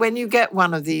 when you get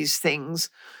one of these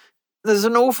things, there's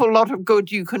an awful lot of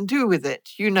good you can do with it.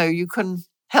 You know, you can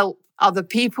help other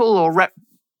people or,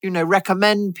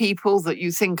 recommend people that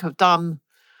you think have done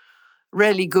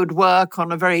really good work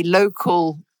on a very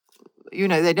local, you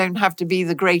know, they don't have to be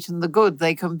the great and the good.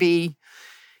 They can be,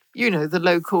 you know, the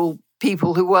local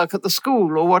people who work at the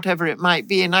school or whatever it might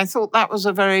be. And I thought that was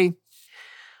a very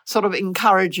sort of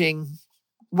encouraging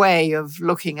way of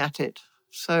looking at it.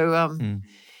 So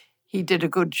he did a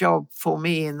good job for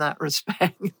me in that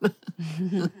respect.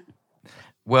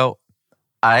 Well,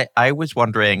 I was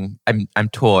wondering, I'm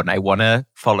torn. I want to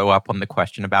follow up on the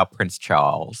question about Prince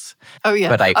Charles. Oh, yeah.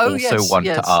 But I also want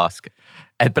to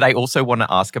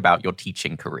ask, about your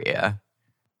teaching career.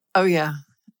 Oh, yeah.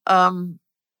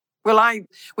 Well,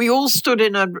 we all stood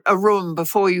in a room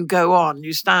before you go on.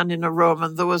 You stand in a room,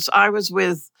 and I was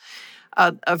with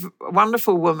a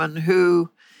wonderful woman who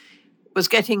was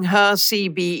getting her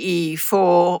CBE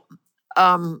for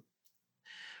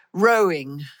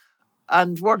rowing.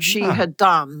 And what she had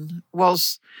done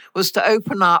was to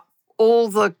open up all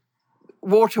the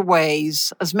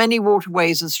waterways, as many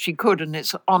waterways as she could, and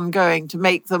it's ongoing, to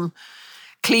make them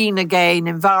clean again,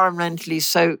 environmentally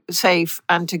safe,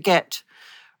 and to get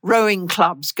rowing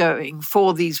clubs going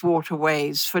for these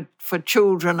waterways for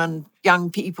children and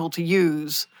young people to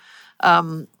use.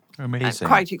 Amazing.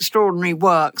 Quite extraordinary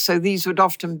work. So these would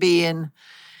often be in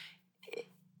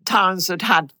towns that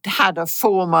had a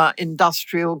former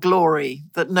industrial glory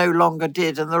that no longer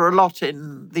did. And there are a lot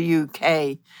in the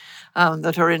UK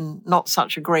that are in not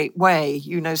such a great way,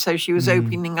 So she was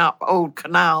opening up old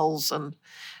canals and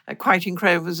quite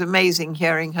incredible. It was amazing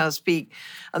hearing her speak.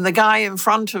 And the guy in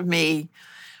front of me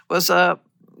was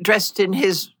dressed in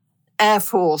his Air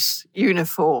Force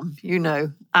uniform,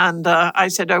 And I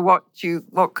said, "Oh, what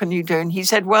can you do?" And he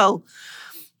said, "Well,"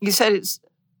 he said,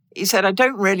 "I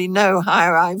don't really know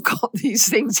how I've got these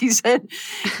things." He said,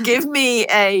 "Give me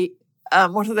a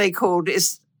what are they called?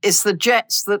 It's the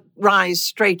jets that rise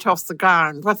straight off the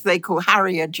ground. What do they call?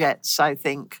 Harrier jets, I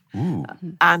think." Ooh.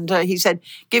 And he said,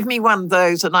 "Give me one of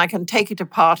those and I can take it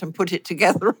apart and put it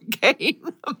together again."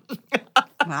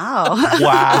 Wow.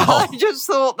 Wow. I just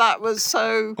thought that was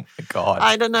so, Oh my God.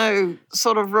 I don't know,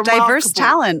 sort of remarkable. Diverse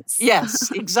talents. Yes,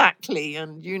 exactly.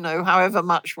 And, however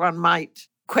much one might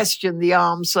question the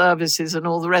armed services and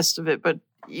all the rest of it, but,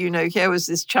 here was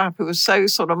this chap who was so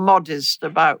sort of modest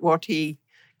about what he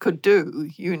could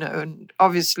do, and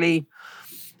obviously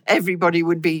everybody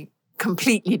would be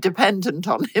completely dependent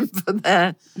on him for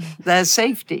their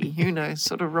safety,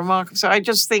 sort of remarkable. So I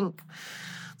just think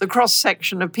the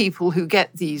cross-section of people who get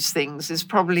these things is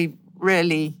probably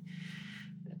really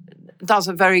does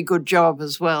a very good job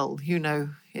as well.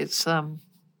 It's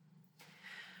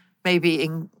maybe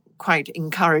quite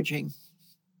encouraging.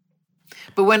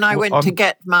 But when I went to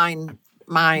get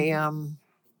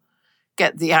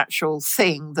get the actual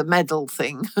thing, the medal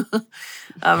thing,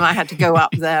 I had to go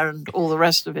up there and all the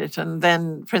rest of it. And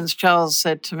then Prince Charles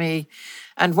said to me,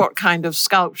 "And what kind of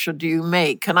sculpture do you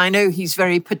make?" And I know he's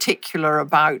very particular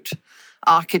about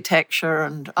architecture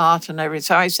and art and everything.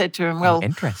 So I said to him, "Well,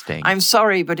 interesting. I'm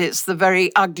sorry, but it's the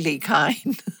very ugly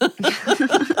kind."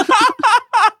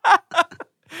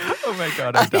 Oh my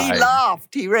God, I'm dying. He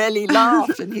laughed. He really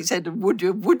laughed. And he said, would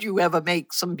you ever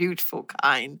make some beautiful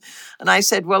kind? And I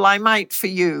said, "Well, I might for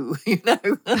you," It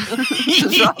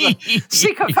was rather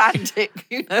sycophantic,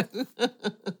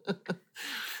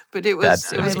 But it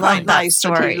was quite nice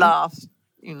that he laughed,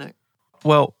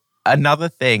 Well,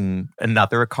 another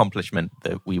accomplishment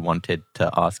that we wanted to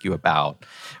ask you about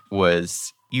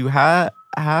was you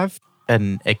have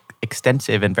an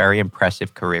extensive and very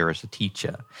impressive career as a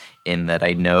teacher, in that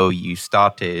I know you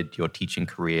started your teaching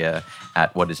career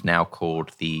at what is now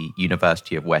called the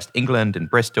University of West England in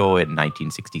Bristol in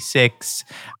 1966,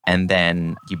 and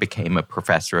then you became a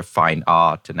professor of fine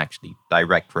art and actually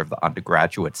director of the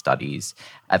undergraduate studies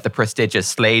at the prestigious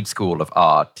Slade School of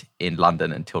Art in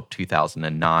London until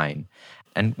 2009.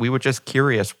 And we were just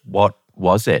curious, what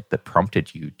was it that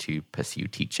prompted you to pursue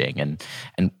teaching, and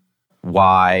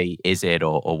why is it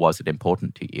or was it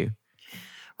important to you?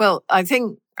 Well, I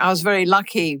think I was very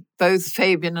lucky. Both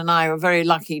Fabian and I were very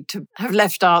lucky to have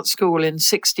left art school in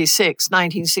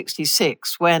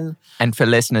 1966, when... And for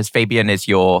listeners, Fabian is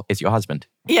your husband?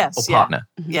 Yes. Or partner?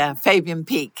 Yeah, Fabian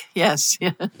Peake, yes.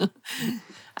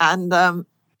 And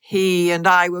he and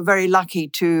I were very lucky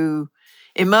to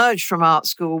emerge from art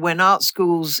school when art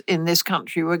schools in this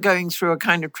country were going through a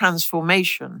kind of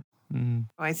transformation.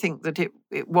 I think that it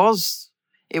was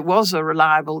a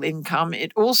reliable income.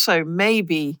 It also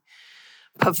maybe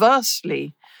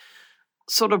perversely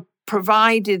sort of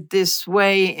provided this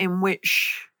way in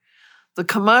which the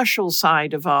commercial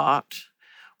side of art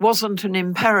wasn't an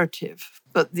imperative,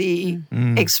 but the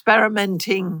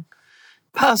experimenting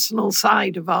personal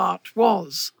side of art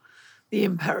was the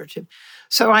imperative.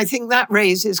 So I think that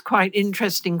raises quite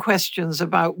interesting questions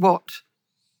about what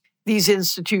these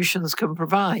institutions can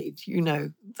provide,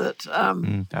 that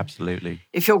absolutely.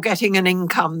 If you're getting an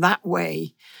income that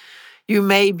way, you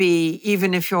may be,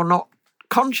 even if you're not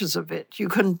conscious of it, you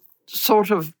can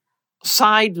sort of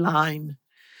sideline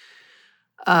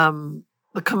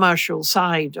the commercial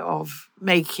side of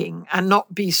making and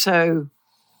not be so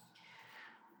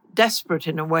desperate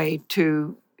in a way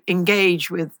to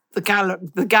engage with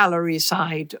the gallery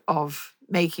side of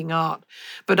making art.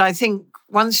 But I think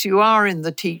once you are in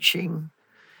the teaching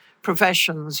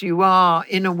professions, you are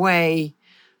in a way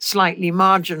slightly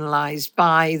marginalized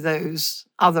by those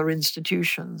other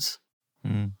institutions.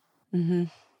 Mm. Mm-hmm.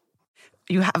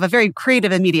 You have a very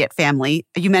creative immediate family.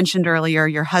 You mentioned earlier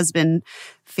your husband,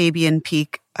 Fabian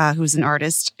Peak, who's an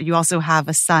artist. You also have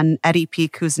a son, Eddie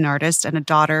Peak, who's an artist, and a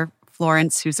daughter,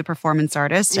 Florence, who's a performance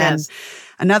artist, Yes.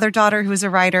 and another daughter who's a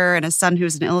writer, and a son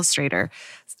who's an illustrator,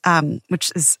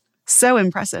 which is so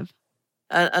impressive.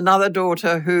 Another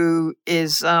daughter who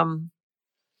is,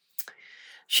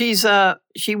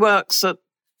 she works at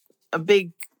a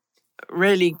big,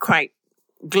 really quite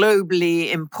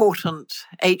globally important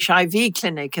HIV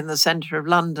clinic in the centre of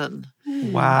London.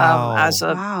 Wow.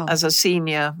 As a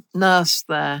senior nurse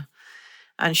there.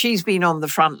 And she's been on the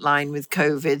front line with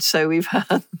COVID, so we've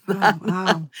heard that. Oh,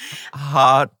 wow.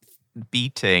 Heart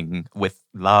beating with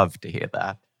love to hear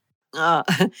that.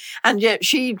 And yet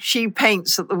she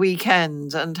paints at the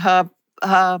weekend, and her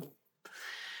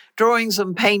drawings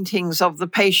and paintings of the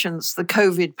patients, the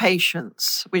COVID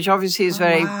patients, which obviously is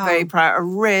very proud, are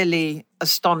really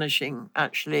astonishing,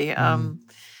 actually.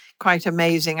 Quite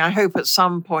amazing. I hope at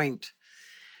some point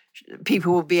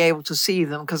people will be able to see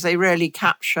them, because they really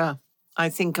capture, I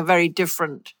think, a very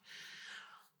different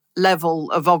level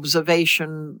of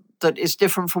observation that is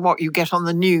different from what you get on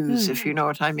the news, if you know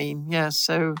what I mean. Yes,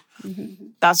 so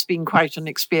that's been quite an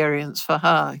experience for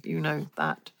her,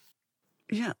 that.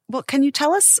 Yeah. Well, can you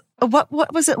tell us what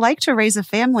was it like to raise a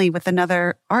family with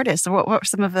another artist? Or what were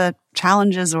some of the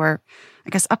challenges or,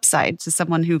 I guess, upsides to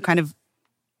someone who kind of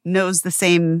knows the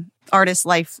same artist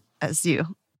life as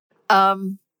you?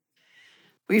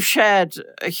 We've shared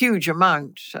a huge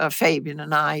amount, Fabian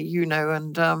and I,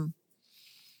 and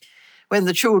when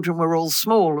the children were all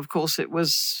small, of course, it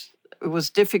was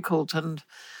difficult, and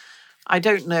I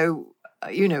don't know,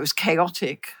 it was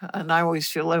chaotic, and I always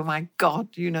feel, oh my God,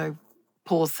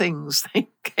 poor things, they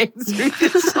came through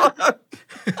this sort of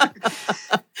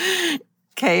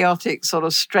chaotic, sort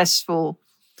of stressful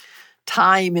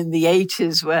time in the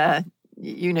 80s where,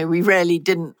 we really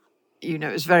didn't,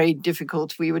 it was very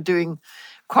difficult. We were doing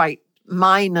quite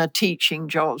minor teaching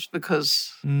jobs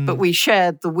but we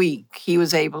shared the week. He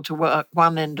was able to work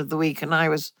one end of the week and I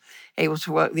was able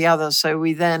to work the other. So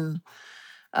we then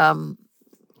could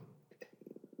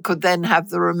then have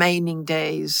the remaining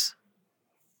days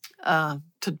to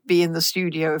be in the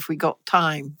studio if we got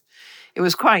time. It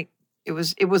was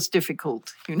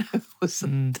difficult, it was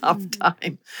a tough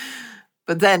time.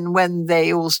 But then when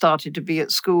they all started to be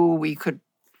at school, we could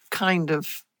there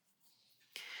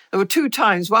were two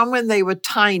times, one when they were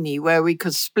tiny where we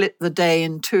could split the day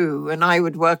in two and I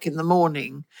would work in the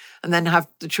morning and then have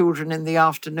the children in the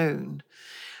afternoon.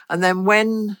 And then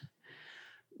when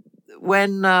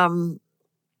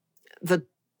the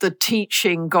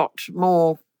teaching got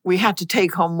more, we had to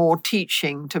take on more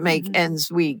teaching to make ends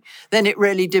meet. Then it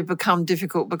really did become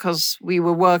difficult because we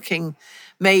were working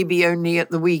maybe only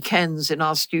at the weekends in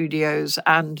our studios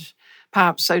and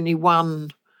perhaps only one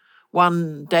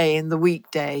day in the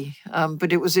weekday.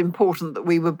 But it was important that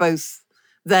we were both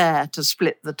there to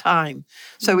split the time.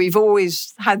 So we've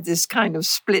always had this kind of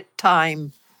split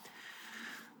time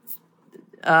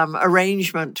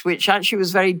arrangement, which actually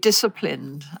was very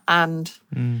disciplined and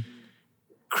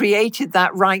created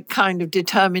that right kind of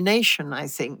determination, I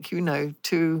think,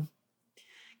 to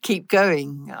keep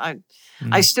going.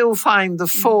 I still find the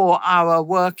 4-hour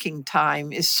working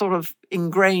time is sort of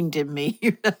ingrained in me,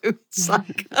 It's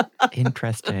like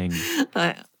interesting.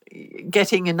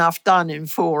 Getting enough done in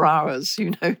 4 hours,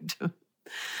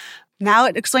 Now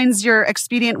it explains your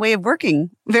expedient way of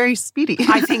working. Very speedy.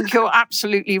 I think you're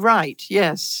absolutely right.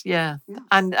 Yes, yeah.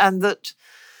 And that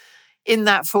in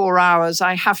that 4 hours,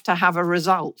 I have to have a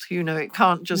result. It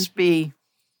can't just be,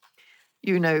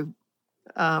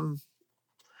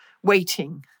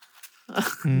 waiting.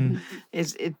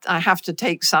 I have to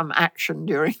take some action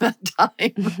during that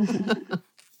time.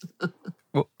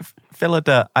 Well,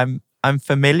 Phillida, I'm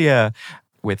familiar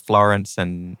with Florence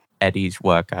and Eddie's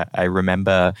work. I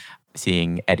remember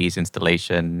seeing Eddie's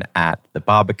installation at the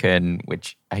Barbican,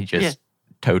 which I just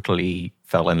totally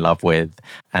fell in love with.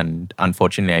 And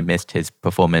unfortunately, I missed his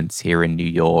performance here in New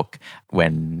York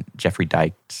when Jeffrey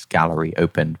Dyke's gallery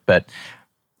opened. But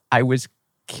I was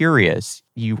curious,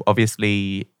 you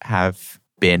obviously have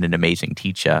been an amazing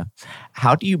teacher.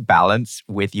 How do you balance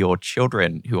with your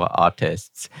children who are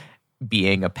artists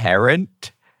being a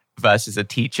parent versus a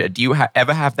teacher? Do you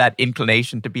ever have that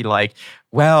inclination to be like,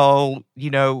 well,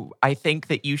 I think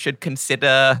that you should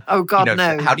consider... Oh, God,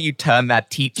 no. How do you turn that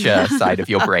teacher side of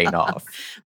your brain off?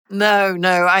 No.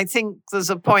 I think there's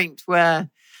a point where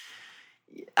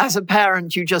as a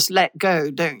parent, you just let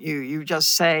go, don't you? You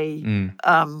just say,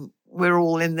 we're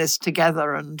all in this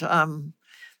together, and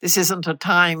this isn't a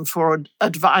time for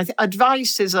advice.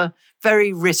 Advice is a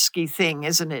very risky thing,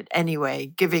 isn't it? Anyway,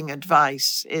 giving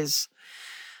advice is,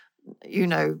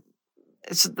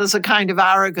 there's a kind of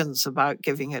arrogance about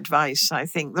giving advice. I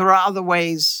think there are other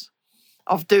ways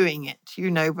of doing it,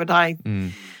 but I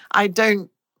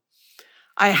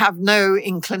have no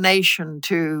inclination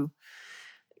to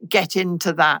get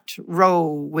into that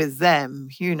role with them,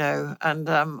 and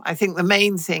I think the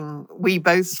main thing we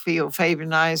both feel, Fabian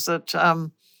and I, is that,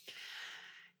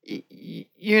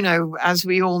 as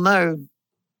we all know,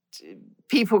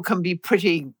 people can be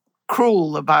pretty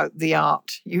cruel about the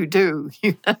art you do,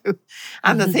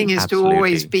 and the thing is to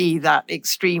always be that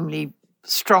extremely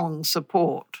strong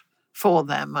support for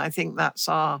them. I think that's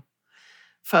our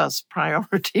first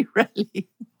priority, really.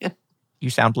 You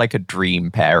sound like a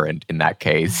dream parent in that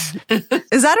case.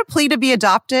 Is that a plea to be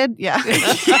adopted? Yeah.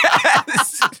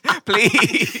 Yes,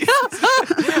 please.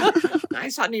 I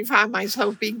suddenly found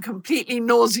myself being completely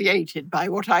nauseated by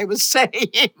what I was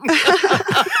saying.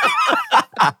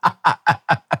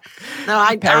 No,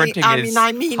 I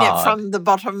mean it from the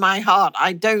bottom of my heart.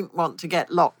 I don't want to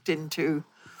get locked into.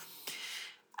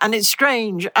 And it's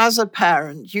strange, as a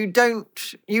parent, you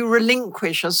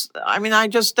relinquish us. I mean, I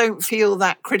just don't feel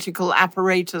that critical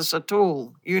apparatus at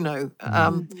all,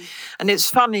 And it's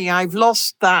funny, I've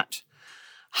lost that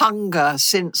hunger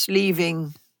since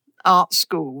leaving art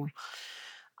school.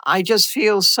 I just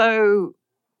feel so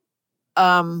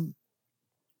much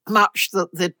that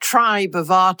the tribe of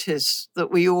artists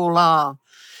that we all are,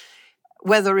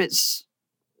 whether it's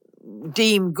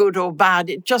deemed good or bad,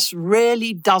 it just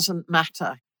really doesn't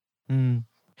matter.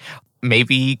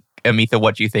 Maybe, Amitha,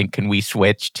 what do you think? Can we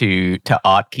switch to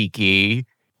art kiki?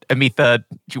 Amitha,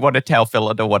 do you want to tell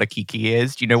Phillida what a kiki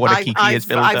is? Do you know what a kiki is,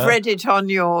 Phillida? I've read it on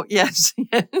your... Yes.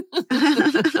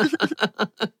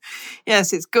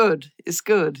 Yes, it's good. It's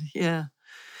good, yeah.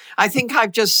 I think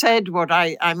I've just said what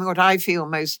I feel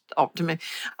most optimistic.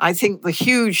 I think the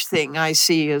huge thing I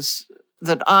see is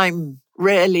that I'm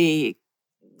really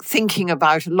thinking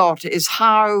about a lot is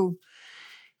how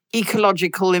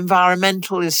ecological,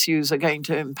 environmental issues are going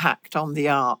to impact on the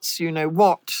arts.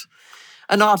 What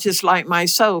an artist like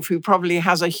myself, who probably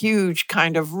has a huge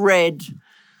kind of red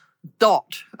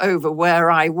dot over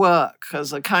where I work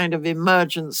as a kind of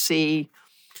emergency,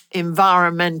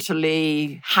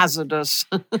 environmentally hazardous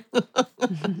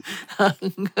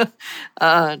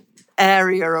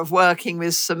area of working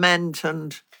with cement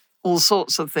and all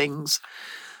sorts of things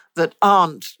that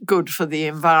aren't good for the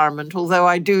environment, although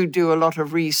I do a lot of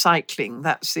recycling.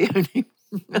 That's the only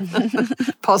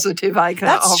positive I can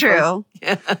offer. That's true.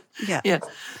 Yeah.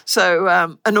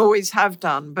 So, and always have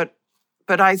done. But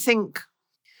I think,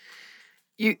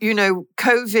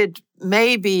 COVID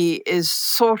maybe is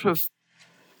sort of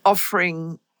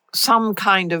offering some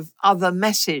kind of other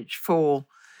message for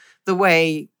the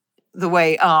way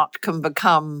art can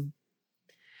become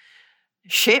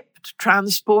shipped,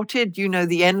 transported,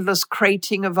 the endless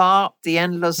crating of art, the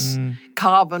endless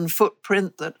carbon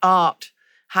footprint that art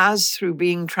has through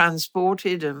being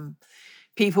transported, and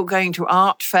people going to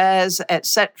art fairs,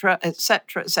 etc.,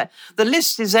 etc., etc. The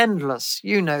list is endless,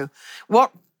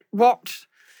 What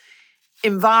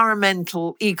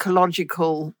environmental,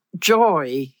 ecological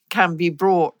joy can be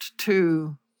brought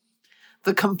to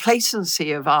the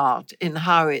complacency of art in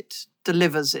how it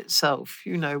delivers itself?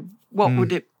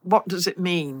 What does it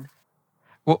mean?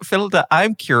 Well, Phillida,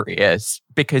 I'm curious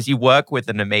because you work with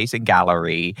an amazing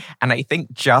gallery, and I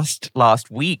think just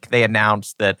last week they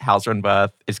announced that Hauser &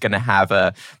 Wirth is going to have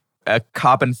a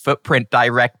carbon footprint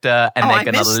director, and they're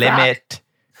going to limit.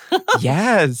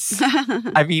 Yes.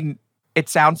 I mean, it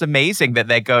sounds amazing that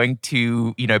they're going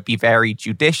to, be very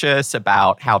judicious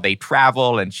about how they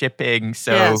travel and shipping.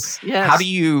 So yes. How do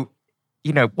you,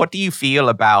 what do you feel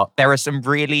about, there are some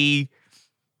really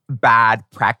bad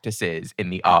practices in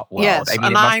the art world. Yes, I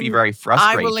mean, it must be very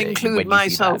frustrating. I will include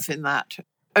myself in that,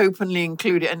 openly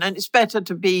include it. And it's better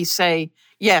to say,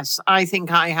 yes, I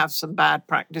think I have some bad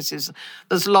practices.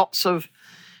 There's lots of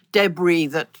debris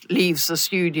that leaves the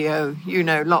studio,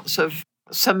 lots of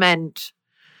cement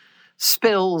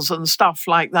spills and stuff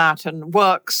like that, and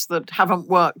works that haven't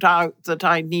worked out that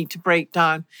I need to break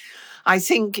down. I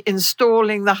think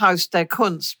installing the Haus der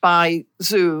Kunst by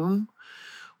Zoom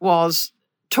was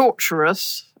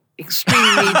torturous,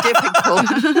 extremely difficult.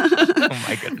 Oh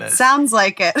my goodness. Sounds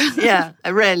like it. Yeah,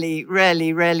 really,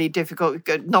 really, really difficult,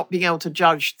 not being able to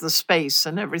judge the space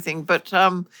and everything. But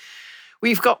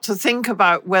we've got to think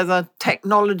about whether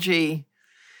technology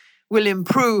will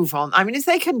improve on. I mean, if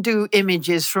they can do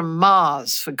images from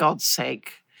Mars, for God's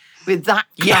sake, with that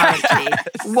clarity, Yes.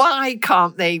 why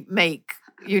can't they make,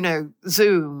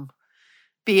 Zoom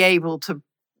be able to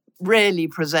really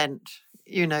present,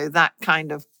 that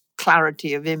kind of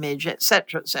clarity of image, et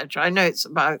cetera, et cetera. I know it's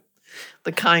about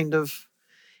the kind of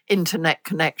internet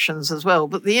connections as well,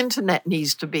 but the internet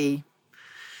needs to be,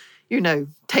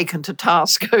 taken to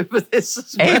task over this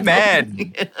as well.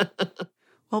 Amen.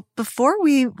 Well, before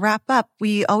we wrap up,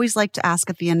 we always like to ask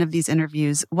at the end of these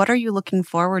interviews, what are you looking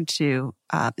forward to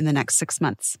in the next 6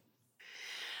 months?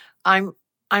 I'm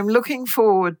looking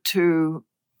forward to.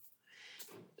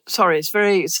 Sorry, it's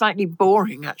very slightly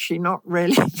boring, actually. Not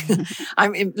really.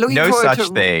 I'm looking No forward such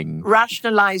to thing.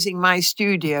 rationalizing my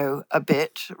studio a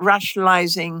bit.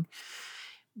 Rationalizing.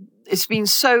 It's been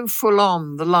so full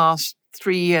on the last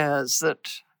 3 years that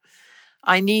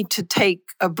I need to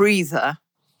take a breather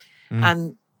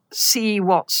and see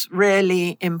what's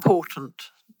really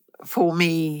important for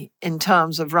me in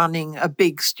terms of running a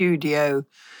big studio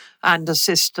and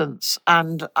assistants.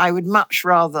 And I would much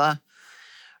rather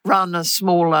run a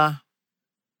smaller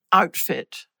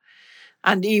outfit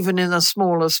and even in a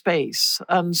smaller space.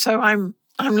 And so I'm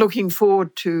looking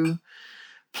forward to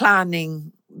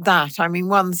planning that. I mean,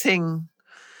 one thing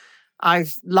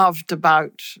I've loved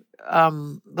about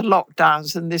the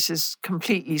lockdowns, and this is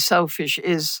completely selfish,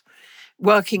 is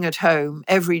working at home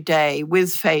every day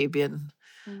with Fabian.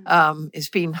 It's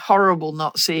been horrible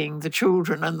not seeing the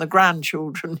children and the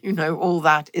grandchildren, all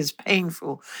that is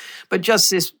painful. But just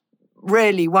this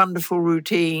really wonderful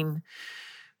routine.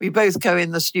 We both go in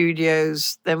the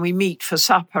studios, then we meet for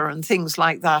supper and things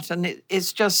like that. And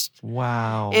it's just,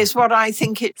 Wow. it's what I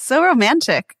think it, So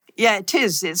romantic. yeah, it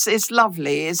is. It's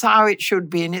lovely. It's how it should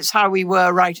be. And it's how we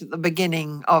were right at the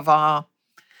beginning of our,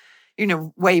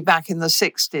 way back in the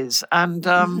 60s.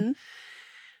 And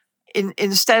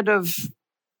instead of,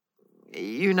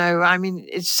 I mean,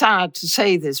 it's sad to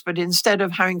say this, but instead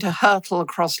of having to hurtle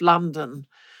across London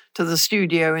to the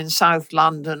studio in South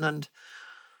London and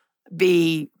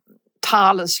be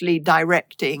tirelessly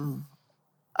directing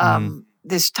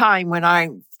this time when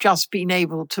I've just been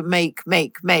able to make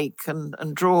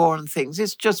and draw and things.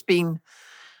 It's just been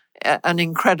an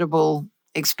incredible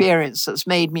experience that's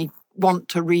made me want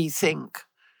to rethink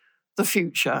the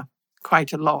future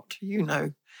quite a lot,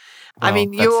 Well, I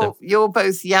mean, that's you're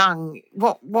both young.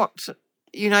 What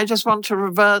I just want to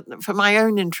revert for my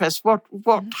own interest.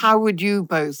 How would you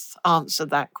both answer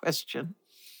that question?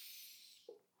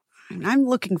 I'm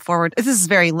looking forward. This is a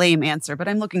very lame answer, but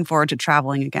I'm looking forward to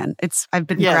traveling again. I've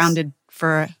been Yes. grounded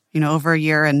for, over a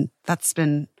year, and that's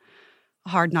been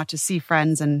hard not to see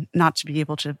friends and not to be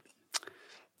able to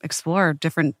explore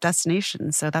different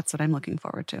destinations. So that's what I'm looking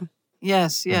forward to.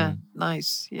 Yes, yeah,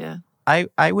 nice, yeah.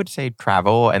 I would say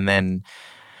travel, and then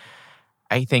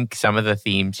I think some of the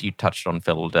themes you touched on,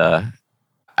 Filda,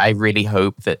 I really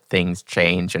hope that things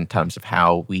change in terms of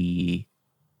how we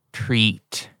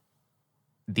treat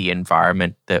the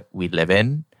environment that we live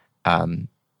in.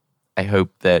 I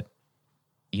hope that,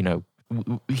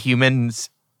 humans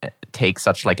take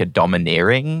such like a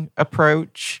domineering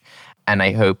approach, and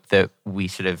I hope that we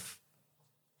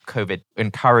COVID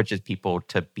encourages people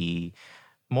to be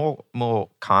more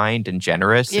kind and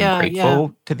generous and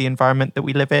grateful to the environment that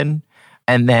we live in.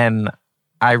 And then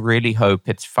I really hope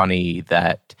it's funny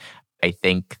that I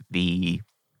think the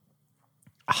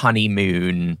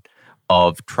honeymoon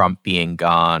of Trump being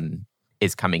gone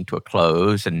is coming to a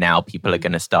close, and now people are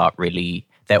going to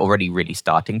they're already really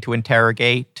starting to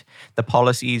interrogate the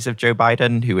policies of Joe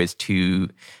Biden, who is too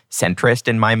centrist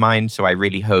in my mind. So I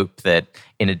really hope that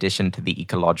in addition to the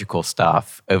ecological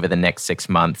stuff, over the next 6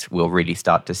 months, we'll really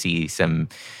start to see some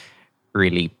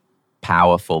really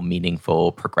powerful,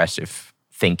 meaningful, progressive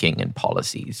thinking and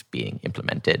policies being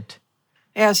implemented.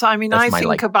 Yes, I mean, That's I my,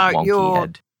 think about wonky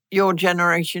head. your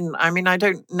generation. I mean, I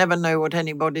never know what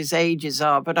anybody's ages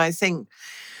are, but I think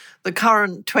the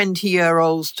current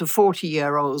 20-year-olds to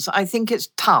 40-year-olds, I think it's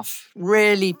tough,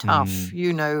 really tough,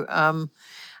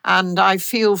 and I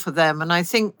feel for them. And I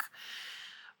think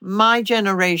my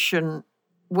generation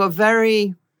were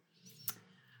very,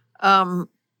 there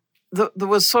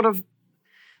was sort of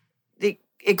the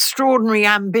extraordinary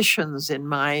ambitions in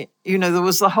there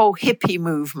was the whole hippie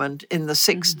movement in the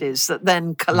 60s that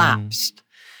then collapsed.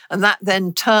 And that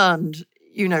then turned,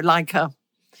 like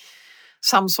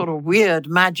some sort of weird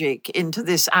magic into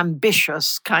this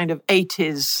ambitious kind of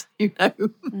 80s,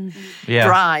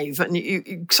 drive. And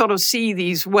you sort of see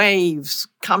these waves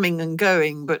coming and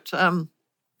going. But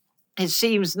it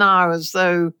seems now as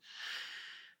though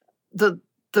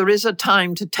there is a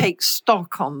time to take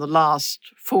stock on the last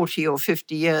 40 or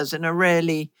 50 years in a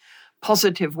really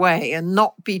positive way and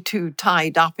not be too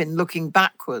tied up in looking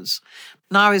backwards.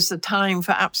 Now is the time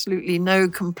for absolutely no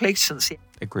complacency.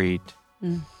 Agreed.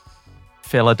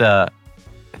 Phillida,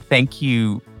 thank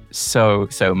you so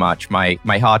much. My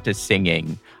heart is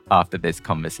singing after this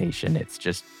conversation. It's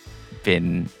just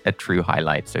been a true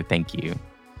highlight, so thank you.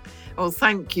 Well,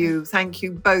 thank you. Thank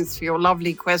you both for your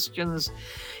lovely questions,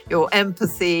 your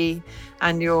empathy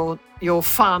and your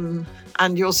fun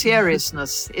and your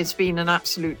seriousness. It's been an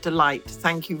absolute delight.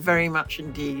 Thank you very much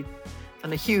indeed.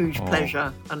 And a huge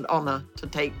pleasure and honor to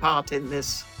take part in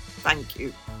this. Thank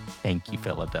you. Thank you,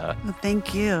 Phillida. Well,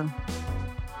 thank you.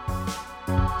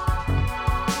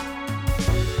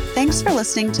 Thanks for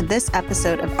listening to this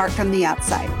episode of Art from the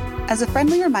Outside. As a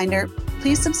friendly reminder,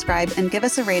 please subscribe and give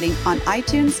us a rating on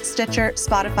iTunes, Stitcher,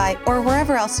 Spotify, or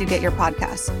wherever else you get your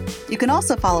podcasts. You can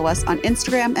also follow us on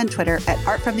Instagram and Twitter at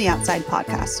Art from the Outside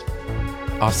Podcast.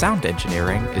 Our sound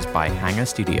engineering is by Hanger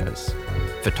Studios,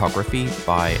 photography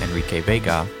by Enrique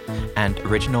Vega, and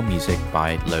original music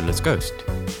by Lola's Ghost.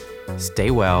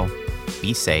 Stay well,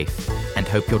 be safe, and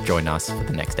hope you'll join us for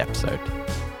the next episode.